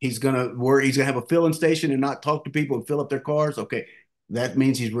 He's going to have a filling station and not talk to people and fill up their cars. Okay. That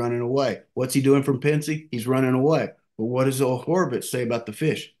means he's running away. What's he doing from Pensy? He's running away. But what does old Horvitz say about the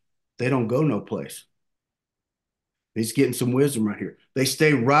fish? They don't go no place. He's getting some wisdom right here. They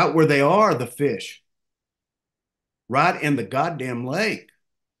stay right where they are, the fish, right in the goddamn lake.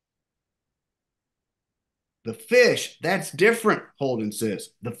 The fish, that's different, Holden says.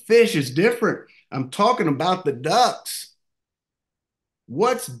 The fish is different. I'm talking about the ducks.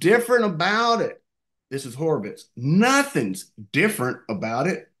 What's different about it? This is Horvitz. Nothing's different about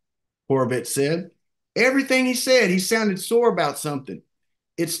it, Horvitz said. Everything he said, he sounded sore about something.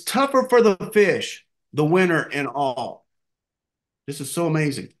 It's tougher for the fish, the winter and all. This is so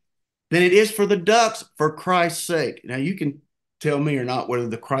amazing. Than it is for the ducks, for Christ's sake. Now you can tell me or not whether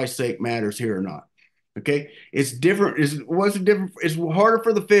the Christ's sake matters here or not. Okay, it's different. What's different? It's harder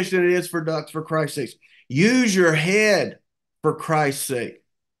for the fish than it is for ducks, for Christ's sake. Use your head for Christ's sake.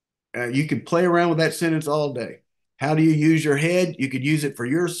 You could play around with that sentence all day. How do you use your head? You could use it for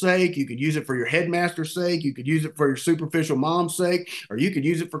your sake. You could use it for your headmaster's sake. You could use it for your superficial mom's sake, or you could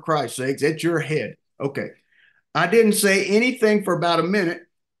use it for Christ's sake. It's your head. Okay. I didn't say anything for about a minute.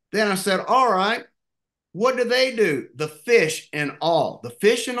 Then I said, all right, what do they do? The fish and all. The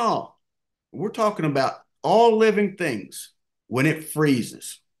fish and all. We're talking about all living things when it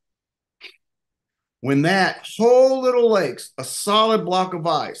freezes. When that whole little lake's a solid block of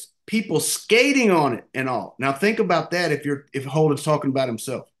ice, people skating on it and all. Now think about that if Holden's talking about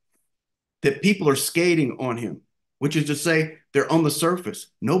himself, that people are skating on him, which is to say they're on the surface.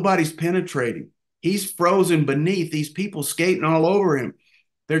 Nobody's penetrating. He's frozen beneath these people skating all over him.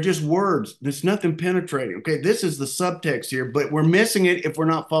 They're just words. There's nothing penetrating. Okay, this is the subtext here, but we're missing it if we're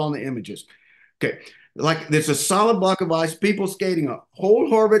not following the images. Okay, like there's a solid block of ice, people skating up. Whole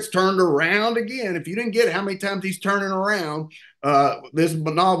Horvitz turned around again. If you didn't get how many times he's turning around, this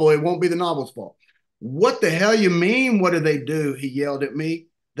novel, it won't be the novel's fault. What the hell you mean? What do they do? He yelled at me.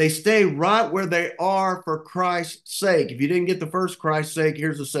 They stay right where they are for Christ's sake. If you didn't get the first Christ's sake,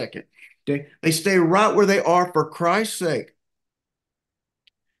 here's the second. Okay, they stay right where they are for Christ's sake.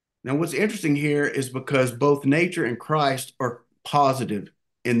 Now, what's interesting here is because both nature and Christ are positive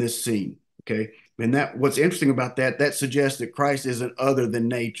in this scene. Okay. And what's interesting about that suggests that Christ isn't other than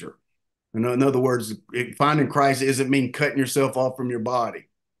nature. In other words, finding Christ isn't mean cutting yourself off from your body.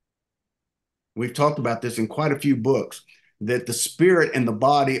 We've talked about this in quite a few books, that the spirit and the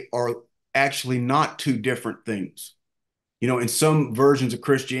body are actually not two different things. You know, in some versions of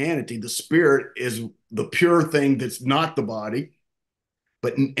Christianity, the spirit is the pure thing that's not the body,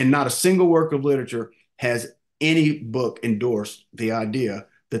 and not a single work of literature has any book endorsed the idea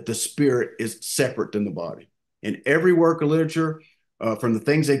that the spirit is separate than the body. In every work of literature, from the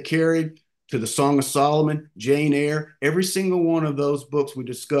things they carried to the Song of Solomon, Jane Eyre, every single one of those books we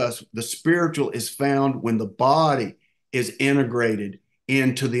discuss, the spiritual is found when the body is integrated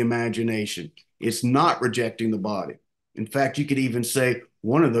into the imagination. It's not rejecting the body. In fact, you could even say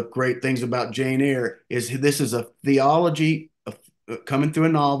one of the great things about Jane Eyre is this is a theology coming through a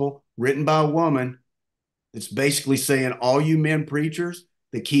novel written by a woman. It's basically saying all you men preachers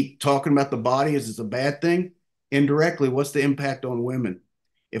that keep talking about the body as it's a bad thing, indirectly, what's the impact on women?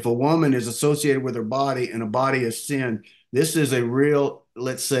 If a woman is associated with her body and a body is sin, this is a real,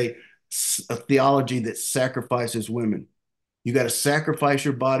 let's say, a theology that sacrifices women. You got to sacrifice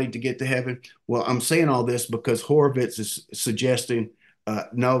your body to get to heaven. Well, I'm saying all this because Horvitz is suggesting,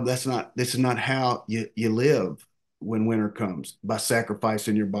 no, this is not how you live when winter comes, by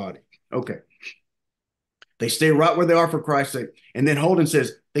sacrificing your body. Okay. They stay right where they are for Christ's sake. And then Holden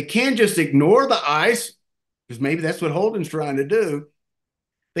says they can't just ignore the ice, because maybe that's what Holden's trying to do.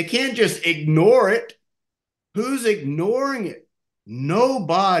 They can't just ignore it. Who's ignoring it?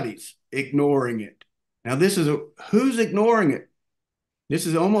 Nobody's ignoring it. Now, who's ignoring it? This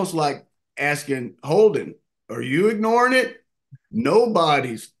is almost like asking Holden, are you ignoring it?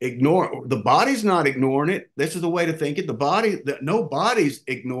 Nobody's ignoring. The body's not ignoring it. This is the way to think it. Nobody's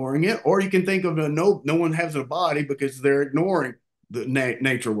ignoring it. Or you can think of no one has a body because they're ignoring the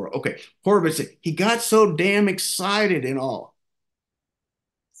nature world. Okay, Horvitz said he got so damn excited and all.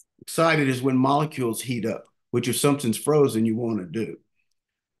 Excited is when molecules heat up, which if something's frozen, you want to do.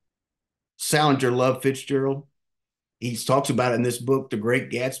 Salinger loved Fitzgerald. He talks about it in this book, The Great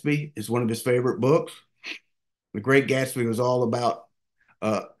Gatsby is one of his favorite books. The Great Gatsby was all about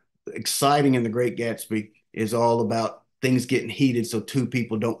uh, exciting, in The Great Gatsby is all about things getting heated so two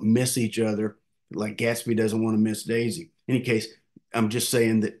people don't miss each other, like Gatsby doesn't want to miss Daisy. In any case, I'm just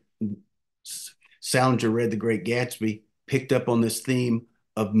saying that Salinger read The Great Gatsby, picked up on this theme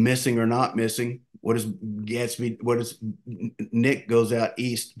of missing or not missing. What does Nick goes out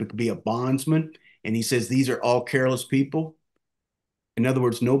east to be a bondsman? And he says, these are all careless people. In other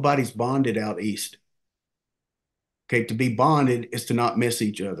words, nobody's bonded out east. Okay, to be bonded is to not miss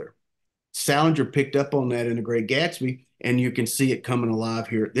each other. Salinger picked up on that in The Great Gatsby, and you can see it coming alive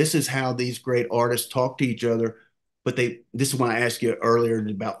here. This is how these great artists talk to each other. But this is why I asked you earlier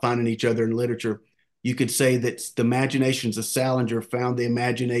about finding each other in literature. You could say that the imaginations of Salinger found the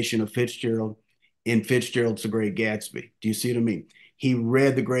imagination of Fitzgerald in Fitzgerald's The Great Gatsby. Do you see what I mean? He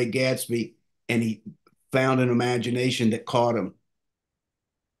read The Great Gatsby and he found an imagination that caught him.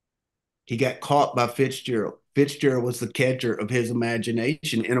 He got caught by Fitzgerald. Fitzgerald was the catcher of his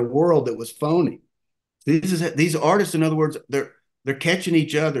imagination in a world that was phony. These artists, in other words, they're catching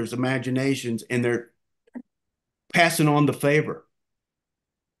each other's imaginations and they're passing on the favor.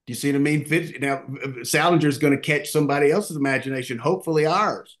 Do you see what I mean? Now, Salinger's going to catch somebody else's imagination, hopefully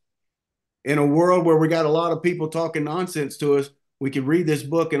ours. In a world where we got a lot of people talking nonsense to us, we can read this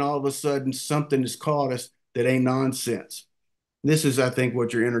book and all of a sudden something has caught us that ain't nonsense. This is, I think,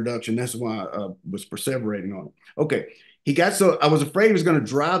 what your introduction, that's why I was perseverating on it. Okay. I was afraid he was going to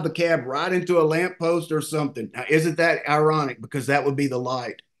drive the cab right into a lamppost or something. Now, isn't that ironic? Because that would be the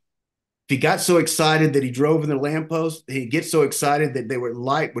light. If he got so excited that he drove in the lamppost, he gets so excited that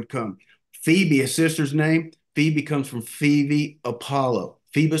light would come. Phoebe, his sister's name, Phoebe comes from Phoebus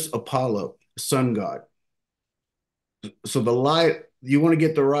Apollo, sun god. So the light, you want to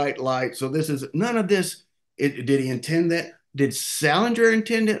get the right light. So this is none of this. Did he intend that? Did Salinger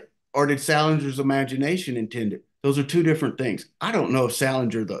intend it, or did Salinger's imagination intend it? Those are two different things. I don't know if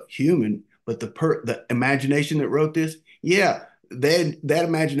Salinger, the human, but the imagination that wrote this, yeah, that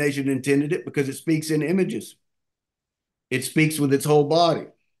imagination intended it because it speaks in images. It speaks with its whole body.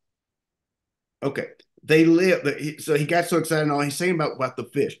 Okay, so he got so excited and all he's saying about the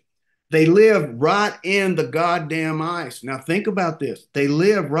fish. They live right in the goddamn ice. Now think about this. They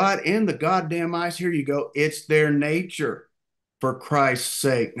live right in the goddamn ice. Here you go. It's their nature, for Christ's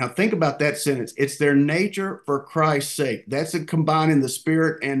sake. Now think about that sentence. It's their nature for Christ's sake. That's combining the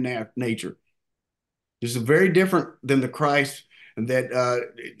spirit and nature. This is very different than the Christ that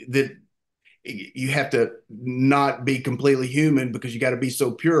you have to not be completely human because you got to be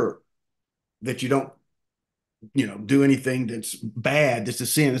so pure that you don't do anything that's bad. This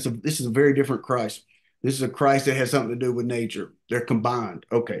is sin. This is a very different Christ. This is a Christ that has something to do with nature. They're combined.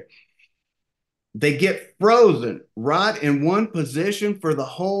 Okay. They get frozen right in one position for the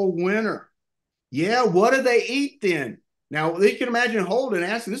whole winter. Yeah, what do they eat then? Now, you can imagine Holden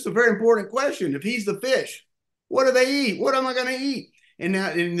asking, this is a very important question. If he's the fish, what do they eat? What am I going to eat? And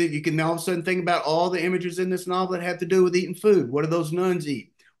now you can all of a sudden think about all the images in this novel that have to do with eating food. What do those nuns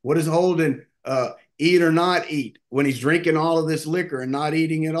eat? What does Holden eat or not eat when he's drinking all of this liquor and not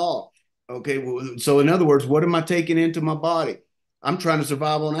eating at all? Okay, so in other words, what am I taking into my body? I'm trying to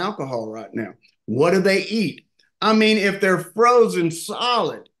survive on alcohol right now. What do they eat? I mean, if they're frozen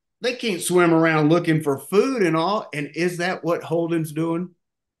solid, they can't swim around looking for food and all. And is that what Holden's doing?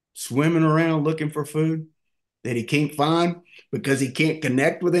 Swimming around looking for food that he can't find because he can't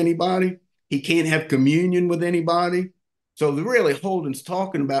connect with anybody. He can't have communion with anybody. So really Holden's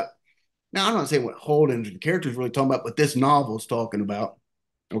talking about, now I'm not saying what Holden, the character is really talking about, but this novel is talking about,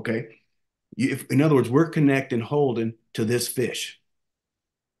 okay? In other words, we're connecting Holden to this fish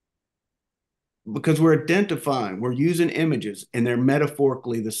because we're identifying, we're using images and they're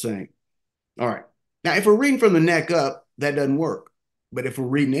metaphorically the same. All right. Now, if we're reading from the neck up, that doesn't work. But if we're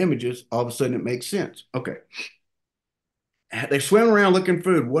reading images, all of a sudden it makes sense. Okay. They swim around looking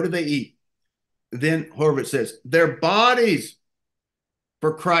for food. What do they eat? Then Horvitz says, their bodies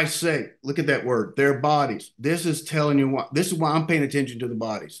for Christ's sake. Look at that word, their bodies. This is telling you what, this is why I'm paying attention to the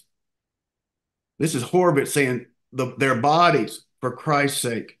bodies. This is Horvitz saying their bodies for Christ's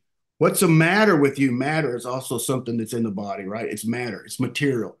sake. What's the matter with you? Matter is also something that's in the body, right? It's matter, it's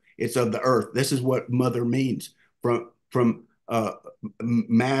material, it's of the earth. This is what mother means. From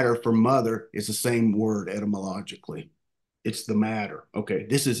matter for mother is the same word etymologically. It's the matter. Okay,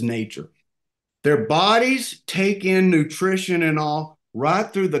 this is nature. Their bodies take in nutrition and all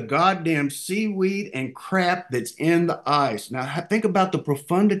right through the goddamn seaweed and crap that's in the ice. Now, think about the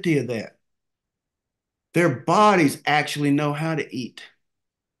profundity of that. Their bodies actually know how to eat.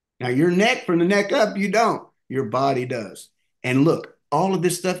 Now, your neck, from the neck up, you don't. Your body does. And look, all of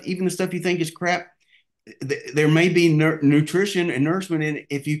this stuff, even the stuff you think is crap, there may be nutrition and nourishment in it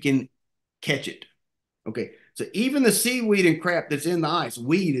if you can catch it. Okay. So even the seaweed and crap that's in the ice,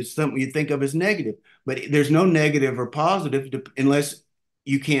 weed is something you think of as negative, but there's no negative or positive unless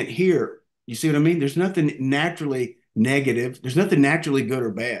you can't hear. You see what I mean? There's nothing naturally negative. There's nothing naturally good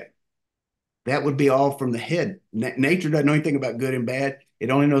or bad. That would be all from the head. Nature doesn't know anything about good and bad. It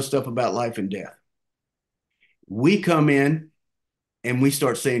only knows stuff about life and death. We come in and we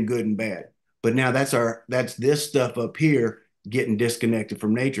start saying good and bad. But now that's this stuff up here getting disconnected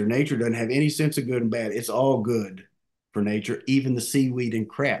from nature. Nature doesn't have any sense of good and bad. It's all good for nature, even the seaweed and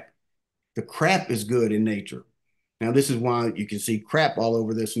crap. The crap is good in nature. Now, this is why you can see crap all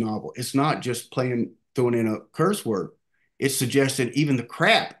over this novel. It's not just throwing in a curse word. It's suggesting even the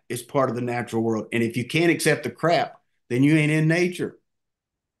crap is part of the natural world. And if you can't accept the crap, then you ain't in nature.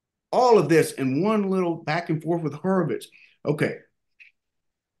 All of this in one little back and forth with Horvitz. Okay.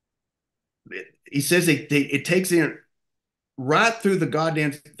 He says it takes in right through the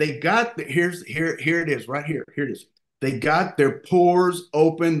goddamn, they got, here it is, right here. Here it is. They got their pores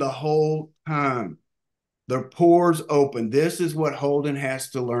open the whole time. Their pores open. This is what Holden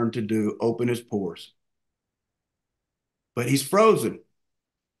has to learn to do, open his pores. But he's frozen.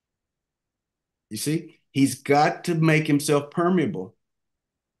 You see, he's got to make himself permeable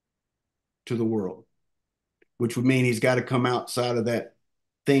to the world, which would mean he's got to come outside of that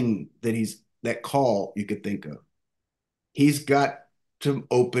thing that call you could think of. He's got to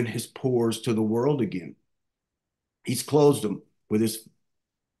open his pores to the world again. He's closed them with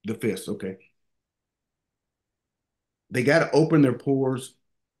the fist. Okay. They got to open their pores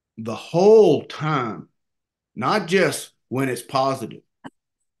the whole time, not just when it's positive,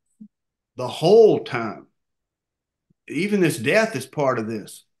 the whole time. Even this death is part of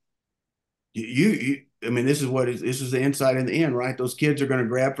this. I mean, this is the inside and the end, right? Those kids are going to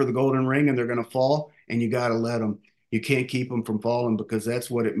grab for the golden ring and they're going to fall, and you got to let them. You can't keep them from falling because that's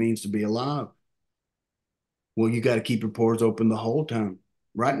what it means to be alive. Well, you got to keep your pores open the whole time.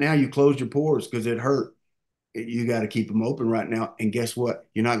 Right now, you closed your pores because it hurt. You got to keep them open right now. And guess what?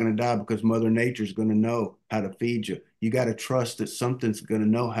 You're not going to die because Mother Nature's going to know how to feed you. You got to trust that something's going to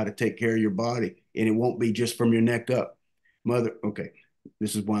know how to take care of your body, and it won't be just from your neck up. Okay.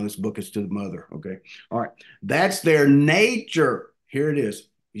 This is why this book is to the mother. Okay. All right. That's their nature. Here it is.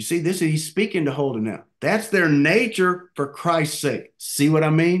 You see, he's speaking to Holden now. That's their nature for Christ's sake. See what I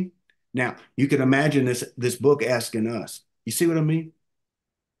mean? Now, you can imagine this book asking us. You see what I mean?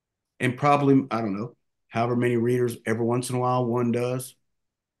 And probably, I don't know, however many readers, every once in a while, one does.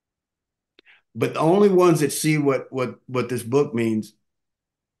 But the only ones that see what this book means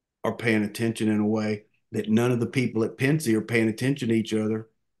are paying attention in a way that none of the people at Pensy are paying attention to each other.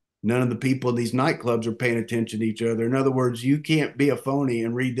 None of the people in these nightclubs are paying attention to each other. In other words, you can't be a phony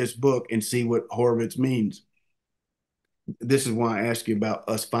and read this book and see what Horvitz means. This is why I ask you about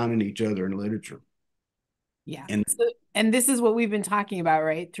us finding each other in literature. Yeah. And this is what we've been talking about,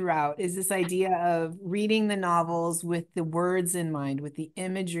 right, throughout, is this idea of reading the novels with the words in mind, with the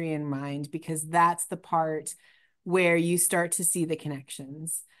imagery in mind, because that's the part where you start to see the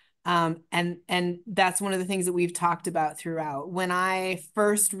connections. And that's one of the things that we've talked about throughout. When I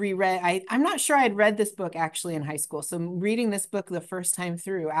first reread, I'm not sure I'd read this book actually in high school. So reading this book the first time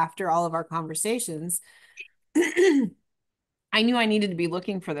through after all of our conversations, I knew I needed to be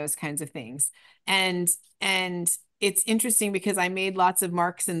looking for those kinds of things. And it's interesting because I made lots of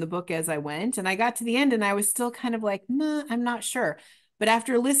marks in the book as I went, and I got to the end and I was still kind of like, nah, I'm not sure. But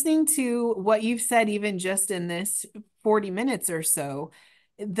after listening to what you've said, even just in this 40 minutes or so,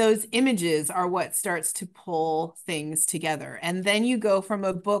 those images are what starts to pull things together. And then you go from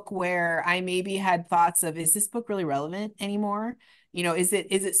a book where I maybe had thoughts of, is this book really relevant anymore? You know, is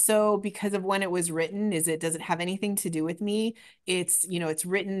it so because of when it was written? Does it have anything to do with me? It's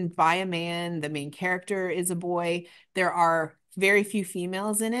written by a man. The main character is a boy. There are very few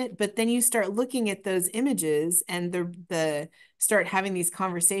females in it, but then you start looking at those images and the start having these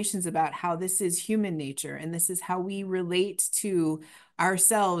conversations about how this is human nature and this is how we relate to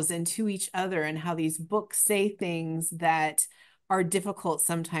ourselves and to each other, and how these books say things that are difficult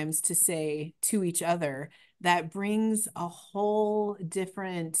sometimes to say to each other, that brings a whole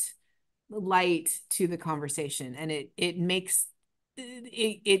different light to the conversation. And it makes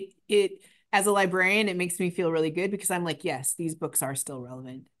it as a librarian, it makes me feel really good, because I'm like, yes, these books are still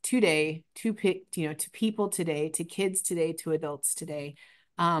relevant today, to people today, to kids today, to adults today,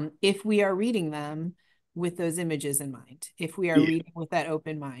 if we are reading them with those images in mind, if we are Yeah. reading with that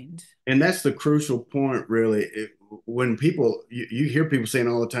open mind. And that's the crucial point, really. When people, you hear people saying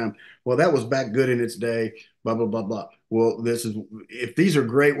all the time, well, that was back good in its day, blah, blah, blah, blah. Well, if these are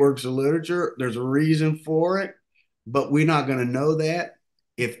great works of literature, there's a reason for it, but we're not going to know that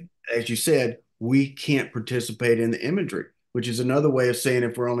if, as you said, we can't participate in the imagery, which is another way of saying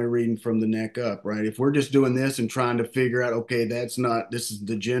if we're only reading from the neck up, right? If we're just doing this and trying to figure out, okay, this is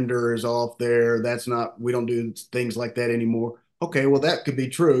the gender is off there. We don't do things like that anymore. Okay, well, that could be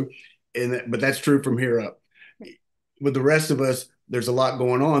true. But that's true from here up. With the rest of us, there's a lot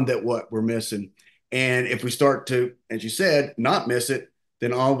going on that we're missing. And if we start to, as you said, not miss it,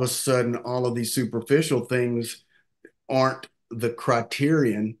 then all of a sudden, all of these superficial things aren't the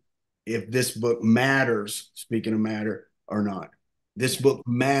criterion if this book matters, speaking of matter, or not. This book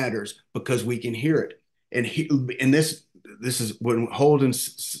matters because we can hear it. And this is when Holden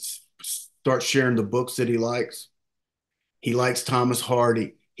starts sharing the books that he likes. He likes Thomas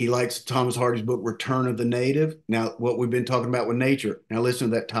Hardy. He likes Thomas Hardy's book, Return of the Native. Now, what we've been talking about with nature. Now, listen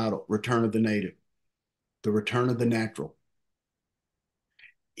to that title, Return of the Native, the return of the natural.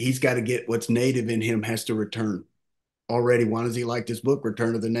 He's got to get what's native in him has to return. Already, why does he like this book,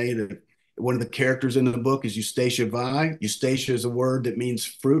 Return of the Native? One of the characters in the book is Eustacia Vi. Eustacia is a word that means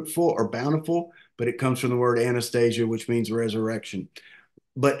fruitful or bountiful, but it comes from the word Anastasia, which means resurrection.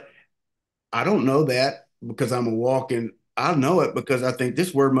 But I don't know that because I'm a walking. I know it because I think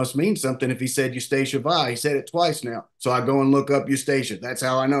this word must mean something if he said Eustacia Vi. He said it twice now. So I go and look up Eustacia. That's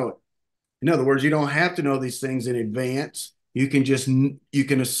how I know it. In other words, you don't have to know these things in advance. You can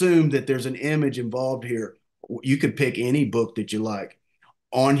assume that there's an image involved here. You could pick any book that you like.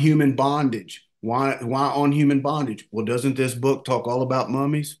 On human bondage. Why on human bondage? Well, doesn't this book talk all about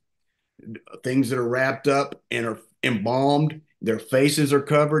mummies? Things that are wrapped up and are embalmed, their faces are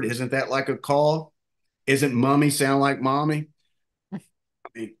covered. Isn't that like a call? Isn't mummy sound like mommy? I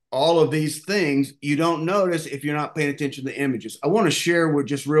mean, all of these things you don't notice if you're not paying attention to the images. I want to share with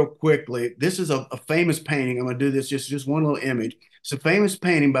just real quickly. This is a famous painting. I'm going to do this just one little image. It's a famous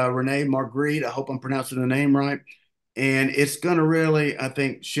painting by Rene Magritte. I hope I'm pronouncing the name right. And it's going to really, I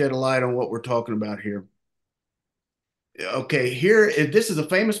think, shed a light on what we're talking about here. Okay, this is a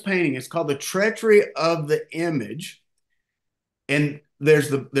famous painting. It's called The Treachery of the Image. And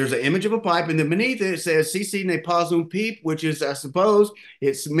there's an image of a pipe, and then beneath it, it says "Ceci n'est pas un pipe," which is, I suppose,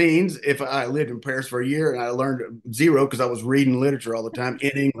 it means, if I lived in Paris for a year and I learned zero because I was reading literature all the time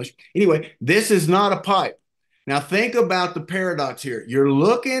in English. Anyway, this is not a pipe. Now think about the paradox here. You're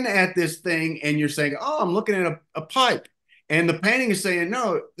looking at this thing and you're saying, oh, I'm looking at a pipe. And the painting is saying,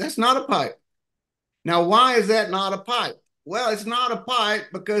 no, that's not a pipe. Now, why is that not a pipe? Well, it's not a pipe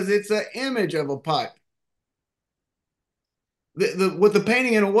because it's an image of a pipe. With the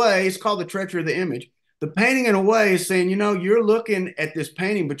painting in a way, it's called The Treachery of the Image. The painting in a way is saying, you're looking at this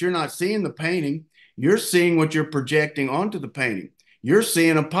painting, but you're not seeing the painting. You're seeing what you're projecting onto the painting. You're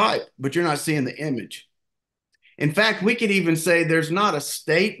seeing a pipe, but you're not seeing the image. In fact, we could even say there's not a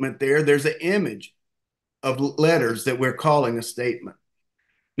statement there. There's an image of letters that we're calling a statement.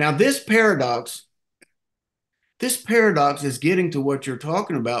 Now, this paradox is getting to what you're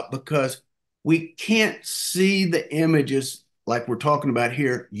talking about because we can't see the images like we're talking about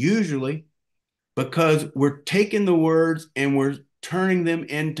here, usually because we're taking the words and we're turning them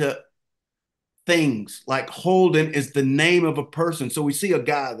into things. Like Holden is the name of a person. So we see a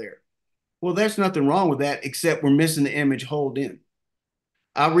guy there. Well, there's nothing wrong with that, except we're missing the image Holden.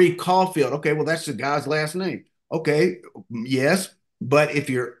 I read Caulfield. Okay, well, that's the guy's last name. Okay, yes. But if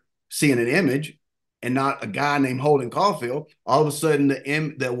you're seeing an image and not a guy named Holden Caulfield, all of a sudden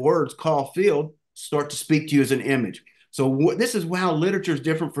the words Caulfield start to speak to you as an image. So this is how literature is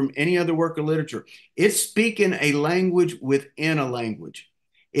different from any other work of literature. It's speaking a language within a language.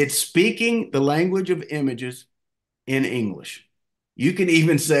 It's speaking the language of images in English. You can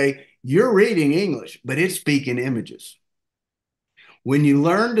even say you're reading English, but it's speaking images. When you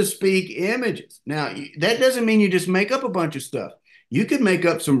learn to speak images, now that doesn't mean you just make up a bunch of stuff. You could make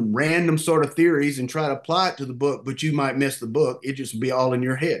up some random sort of theories and try to apply it to the book, but you might miss the book. It just be all in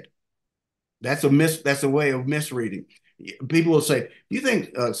your head. That's a way of misreading. People will say, "Do you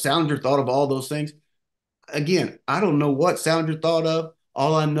think Salinger thought of all those things?" Again, I don't know what Salinger thought of.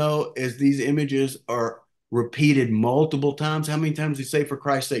 All I know is these images are repeated multiple times. How many times does he say, "For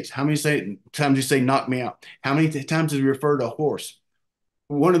Christ's sakes"? How many times does he say, "Knock me out"? How many times does he refer to a horse?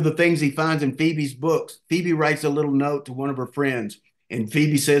 One of the things he finds in Phoebe's books, Phoebe writes a little note to one of her friends, and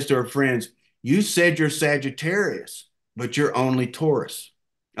Phoebe says to her friends, "You said you're Sagittarius, but you're only Taurus."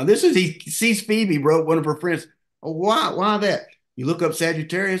 Now, this is, he sees Phoebe wrote one of her friends. Oh, why? Why that? You look up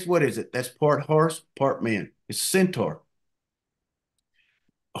Sagittarius, what is it? That's part horse, part man. It's a centaur.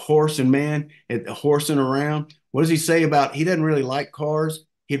 A horse and man, a horsing around. What does he say about he doesn't really like cars?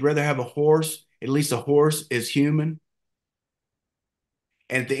 He'd rather have a horse. At least a horse is human.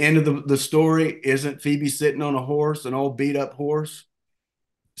 And at the end of the story, isn't Phoebe sitting on a horse, an old beat up horse?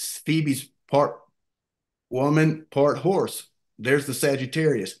 Phoebe's part woman, part horse. There's the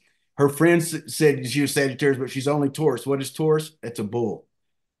Sagittarius. Her friend said she was Sagittarius, but she's only Taurus. What is Taurus? It's a bull.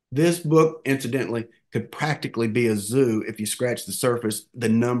 This book, incidentally, could practically be a zoo if you scratch the surface, the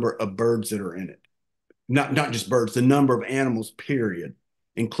number of birds that are in it. Not just birds, the number of animals, period,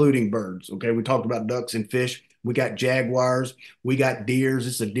 including birds. Okay, we talked about ducks and fish. We got jaguars. We got deers.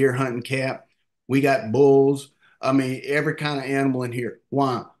 It's a deer hunting camp. We got bulls. I mean, every kind of animal in here.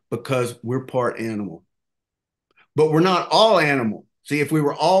 Why? Because we're part animal. But we're not all animal. See, if we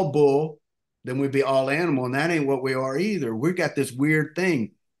were all bull, then we'd be all animal, and that ain't what we are either. We got this weird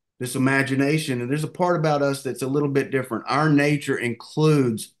thing, this imagination, and there's a part about us that's a little bit different. Our nature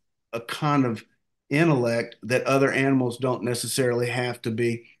includes a kind of intellect that other animals don't necessarily have to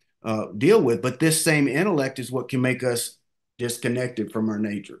be deal with. But this same intellect is what can make us disconnected from our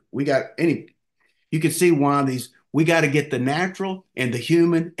nature. We got any, you can see why these, we got to get the natural and the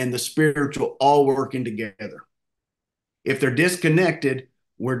human and the spiritual all working together. If they're disconnected,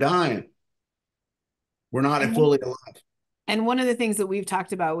 we're dying. We're not fully alive. And one of the things that we've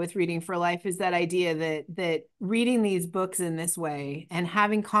talked about with Reading for Life is that idea that reading these books in this way and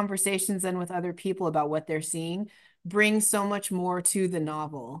having conversations then with other people about what they're seeing brings so much more to the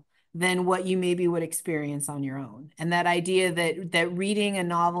novel than what you maybe would experience on your own. And that idea that reading a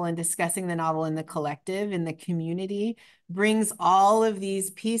novel and discussing the novel in the collective, in the community, brings all of these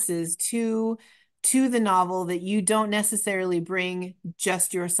pieces to the novel that you don't necessarily bring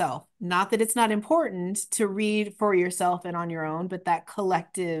just yourself. Not that it's not important to read for yourself and on your own, but that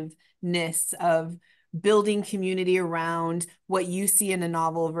collectiveness of building community around what you see in a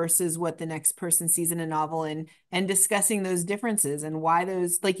novel versus what the next person sees in a novel, and discussing those differences and why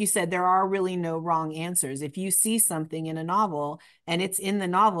those, like you said, there are really no wrong answers. If you see something in a novel and it's in the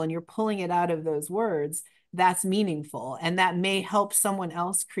novel and you're pulling it out of those words, that's meaningful, and that may help someone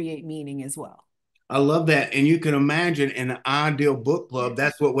else create meaning as well. I love that. And you can imagine in an ideal book club,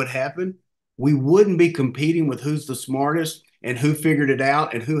 that's what would happen. We wouldn't be competing with who's the smartest and who figured it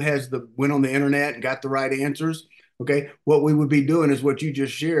out and who has the went on the internet and got the right answers. Okay. What we would be doing is what you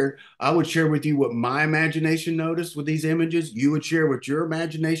just shared. I would share with you what my imagination noticed with these images. You would share what your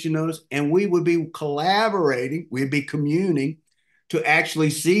imagination noticed, and we would be collaborating. We'd be communing to actually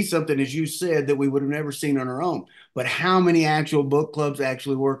see something, as you said, that we would have never seen on our own. But how many actual book clubs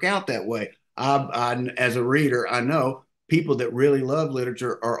actually work out that way? As a reader, I know people that really love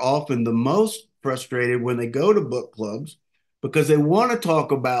literature are often the most frustrated when they go to book clubs because they want to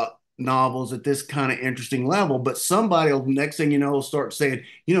talk about novels at this kind of interesting level, but somebody will, next thing you know, will start saying,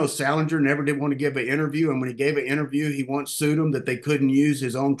 Salinger never did want to give an interview, and when he gave an interview, he once sued him that they couldn't use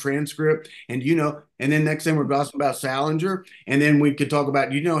his own transcript, and then next thing we're gossiping about Salinger, and then we could talk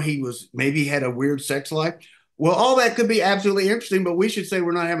about, he was maybe had a weird sex life. Well, all that could be absolutely interesting, but we should say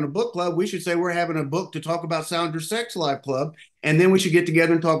we're not having a book club. We should say we're having a book to talk about Salinger's Sex Life Club, and then we should get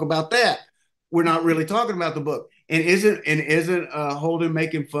together and talk about that. We're not really talking about the book. And isn't Holden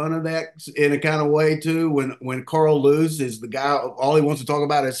making fun of that in a kind of way too? When Carl Lewis is the guy, all he wants to talk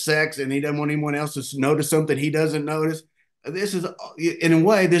about is sex, and he doesn't want anyone else to notice something he doesn't notice. This is, in a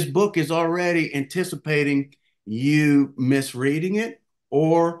way, this book is already anticipating you misreading it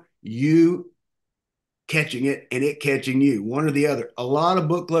or you catching it and it catching you, one or the other. A lot of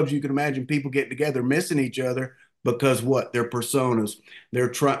book clubs, you can imagine people getting together, missing each other because what? Their personas. They're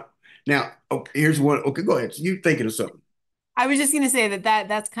trying. Now, okay, here's one. Okay, go ahead. So you thinking of something? I was just going to say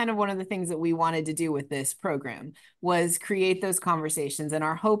that's kind of one of the things that we wanted to do with this program was create those conversations. And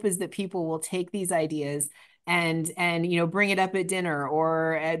our hope is that people will take these ideas and bring it up at dinner,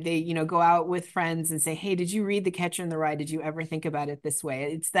 or they go out with friends and say, hey, did you read The Catcher in the Rye? Did you ever think about it this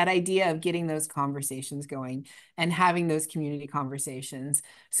way? It's that idea of getting those conversations going and having those community conversations.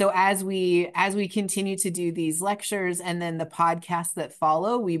 So as we continue to do these lectures and then the podcasts that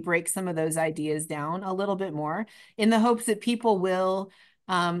follow, we break some of those ideas down a little bit more in the hopes that people will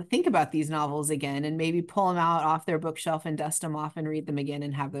think about these novels again and maybe pull them out off their bookshelf and dust them off and read them again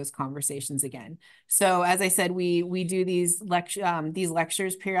and have those conversations again. So as I said, we do these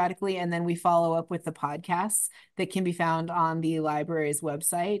lectures periodically, and then we follow up with the podcasts that can be found on the library's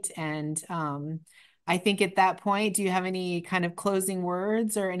website. And I think at that point, do you have any kind of closing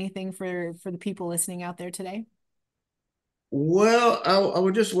words or anything for the people listening out there today? Well, I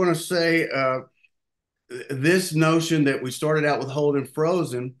would just want to say this notion that we started out with holding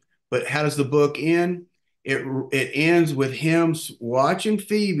frozen, but how does the book end? It ends with him watching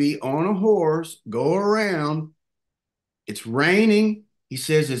Phoebe on a horse go around. It's raining. He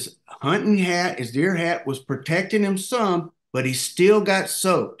says his hunting hat, his deer hat, was protecting him some, but he still got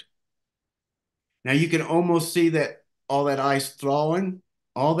soaked. Now you can almost see that all that ice thawing,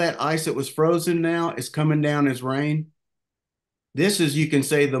 all that ice that was frozen now is coming down as rain. This is, you can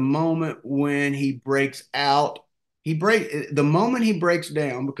say, the moment when he breaks out. The moment he breaks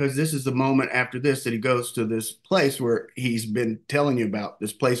down, because this is the moment after this that he goes to this place where he's been telling you about,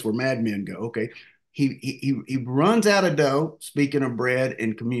 this place where madmen go. Okay. He runs out of dough, speaking of bread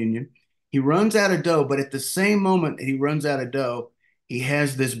and communion. He runs out of dough, but at the same moment that he runs out of dough, he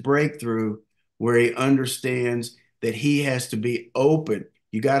has this breakthrough where he understands that he has to be open.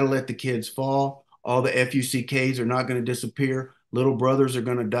 You got to let the kids fall. All the FUCKs are not going to disappear. Little brothers are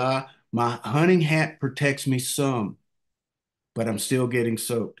going to die. My hunting hat protects me some, but I'm still getting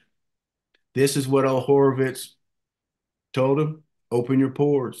soaked. This is what old Horowitz told him. Open your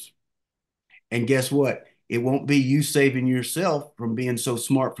pores. And guess what? It won't be you saving yourself from being so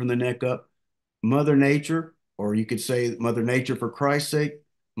smart from the neck up. Mother Nature, or you could say Mother Nature for Christ's sake,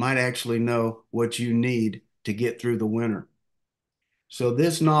 might actually know what you need to get through the winter. So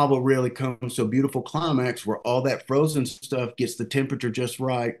this novel really comes to a beautiful climax where all that frozen stuff gets the temperature just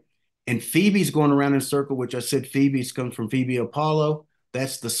right. And Phoebe's going around in a circle, which I said Phoebe's comes from Phoebe Apollo.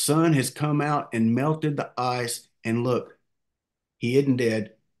 That's the sun has come out and melted the ice. And look, he isn't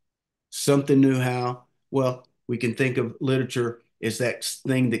dead. Something new how? Well, we can think of literature as that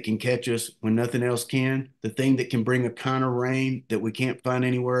thing that can catch us when nothing else can, the thing that can bring a kind of rain that we can't find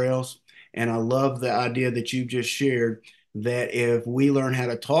anywhere else. And I love the idea that you just shared that if we learn how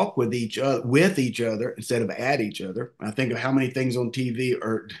to talk with each other instead of at each other. I think of how many things on TV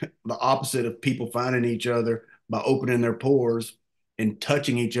are the opposite of people finding each other by opening their pores and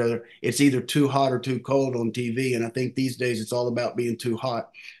touching each other. It's either too hot or too cold on TV. And I think these days it's all about being too hot.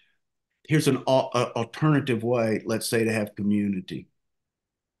 Here's an alternative way, let's say, to have community.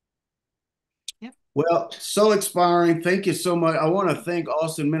 Yep. Well, so inspiring. Thank you so much. I want to thank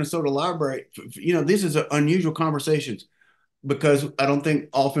Austin, Minnesota Library. This is unusual conversations because I don't think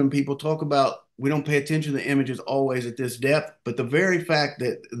often people talk about, we don't pay attention to the images always at this depth, but the very fact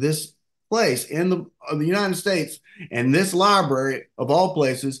that this place in the United States and this library of all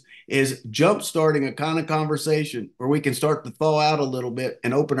places is jump starting a kind of conversation where we can start to thaw out a little bit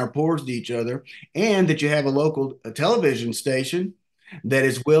and open our pores to each other, and that you have a television station that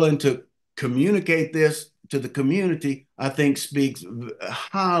is willing to communicate this to the community, I think speaks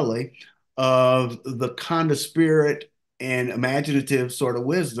highly of the kind of spirit and imaginative sort of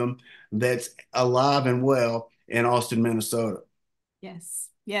wisdom that's alive and well in Austin, Minnesota. Yes.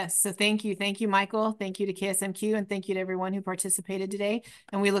 Yes. So thank you. Thank you, Michael. Thank you to KSMQ, and thank you to everyone who participated today.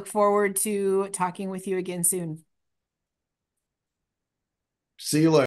 And we look forward to talking with you again soon. See you later.